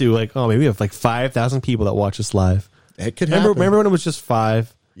 yes, to like, oh, maybe we have like 5,000 people that watch us live. It could happen. Remember when it was just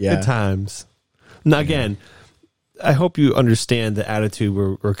 5? Yeah. Good times. Now, again, I hope you understand the attitude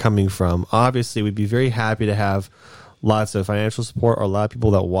we're coming from. Obviously, we'd be very happy to have lots of financial support or a lot of people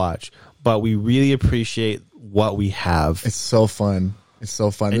that watch, but we really appreciate what we have. It's so fun.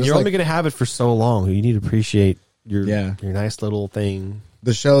 And you're only going to have it for so long. You need to appreciate your nice little thing.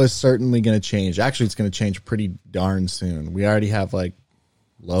 The show is certainly going to change. Actually, it's going to change pretty darn soon. We already have like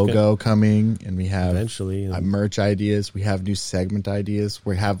logo coming, and we have eventually merch ideas. We have new segment ideas.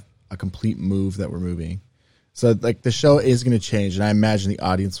 We have a complete move that we're moving. So like the show is going to change, and I imagine the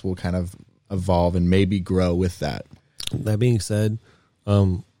audience will kind of evolve and maybe grow with that. That being said,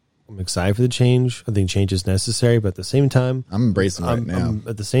 I'm excited for the change. I think change is necessary, but at the same time, I'm embracing it right now.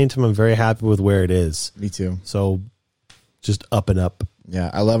 At the same time, I'm very happy with where it is. Me too. So just up and up. Yeah,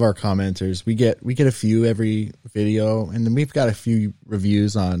 I love our commenters. We get a few every video, and then we've got a few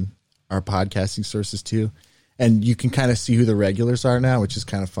reviews on our podcasting sources too. And you can kind of see who the regulars are now, which is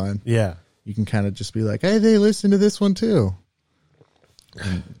kind of fun. Yeah. You can kind of just be like, hey, they listen to this one too.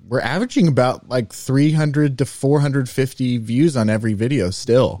 And we're averaging about like 300 to 450 views on every video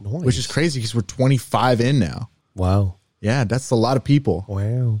still, which is crazy because we're 25 in now. Wow. Yeah, that's a lot of people.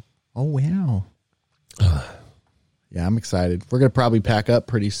 Wow. Oh, wow. Yeah, I'm excited. We're going to probably pack up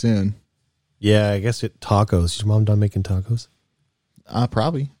pretty soon. Yeah, I guess tacos. Is your mom done making tacos?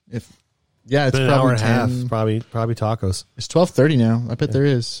 Probably. It's probably probably an hour and a half. Probably tacos. It's 12:30 now. I bet there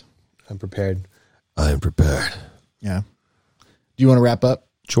is. I'm prepared. Yeah. Do you want to wrap up?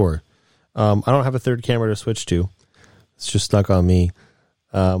 Sure. I don't have a third camera to switch to. It's just stuck on me.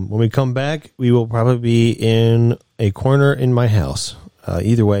 When we come back, we will probably be in a corner in my house.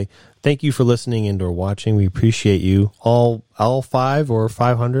 Either way, thank you for listening and or watching. We appreciate you. All 5 or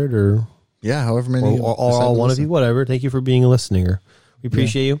 500 or however many or all one of you, whatever. Thank you for being a listener. We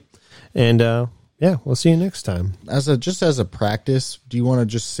appreciate you. And we'll see you next time. As a practice, do you want to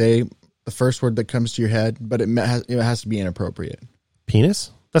just say the first word that comes to your head, but it has to be inappropriate?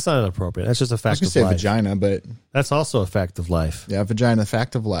 Penis? That's not inappropriate. That's just a fact of life. I was going to say vagina, but that's also a fact of life. Yeah, vagina,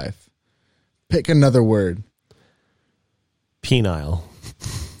 fact of life. Pick another word. Penile.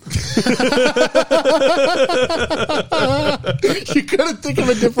 You couldn't think of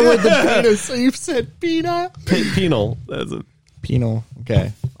a different word than penis, so you said peanut. Penal. That's a penal.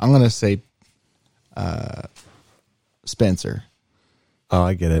 Okay, I'm gonna say Spencer. Oh,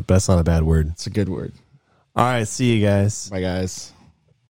 I get it, but that's not a bad word. It's a good word. All right, see you guys. Bye, guys.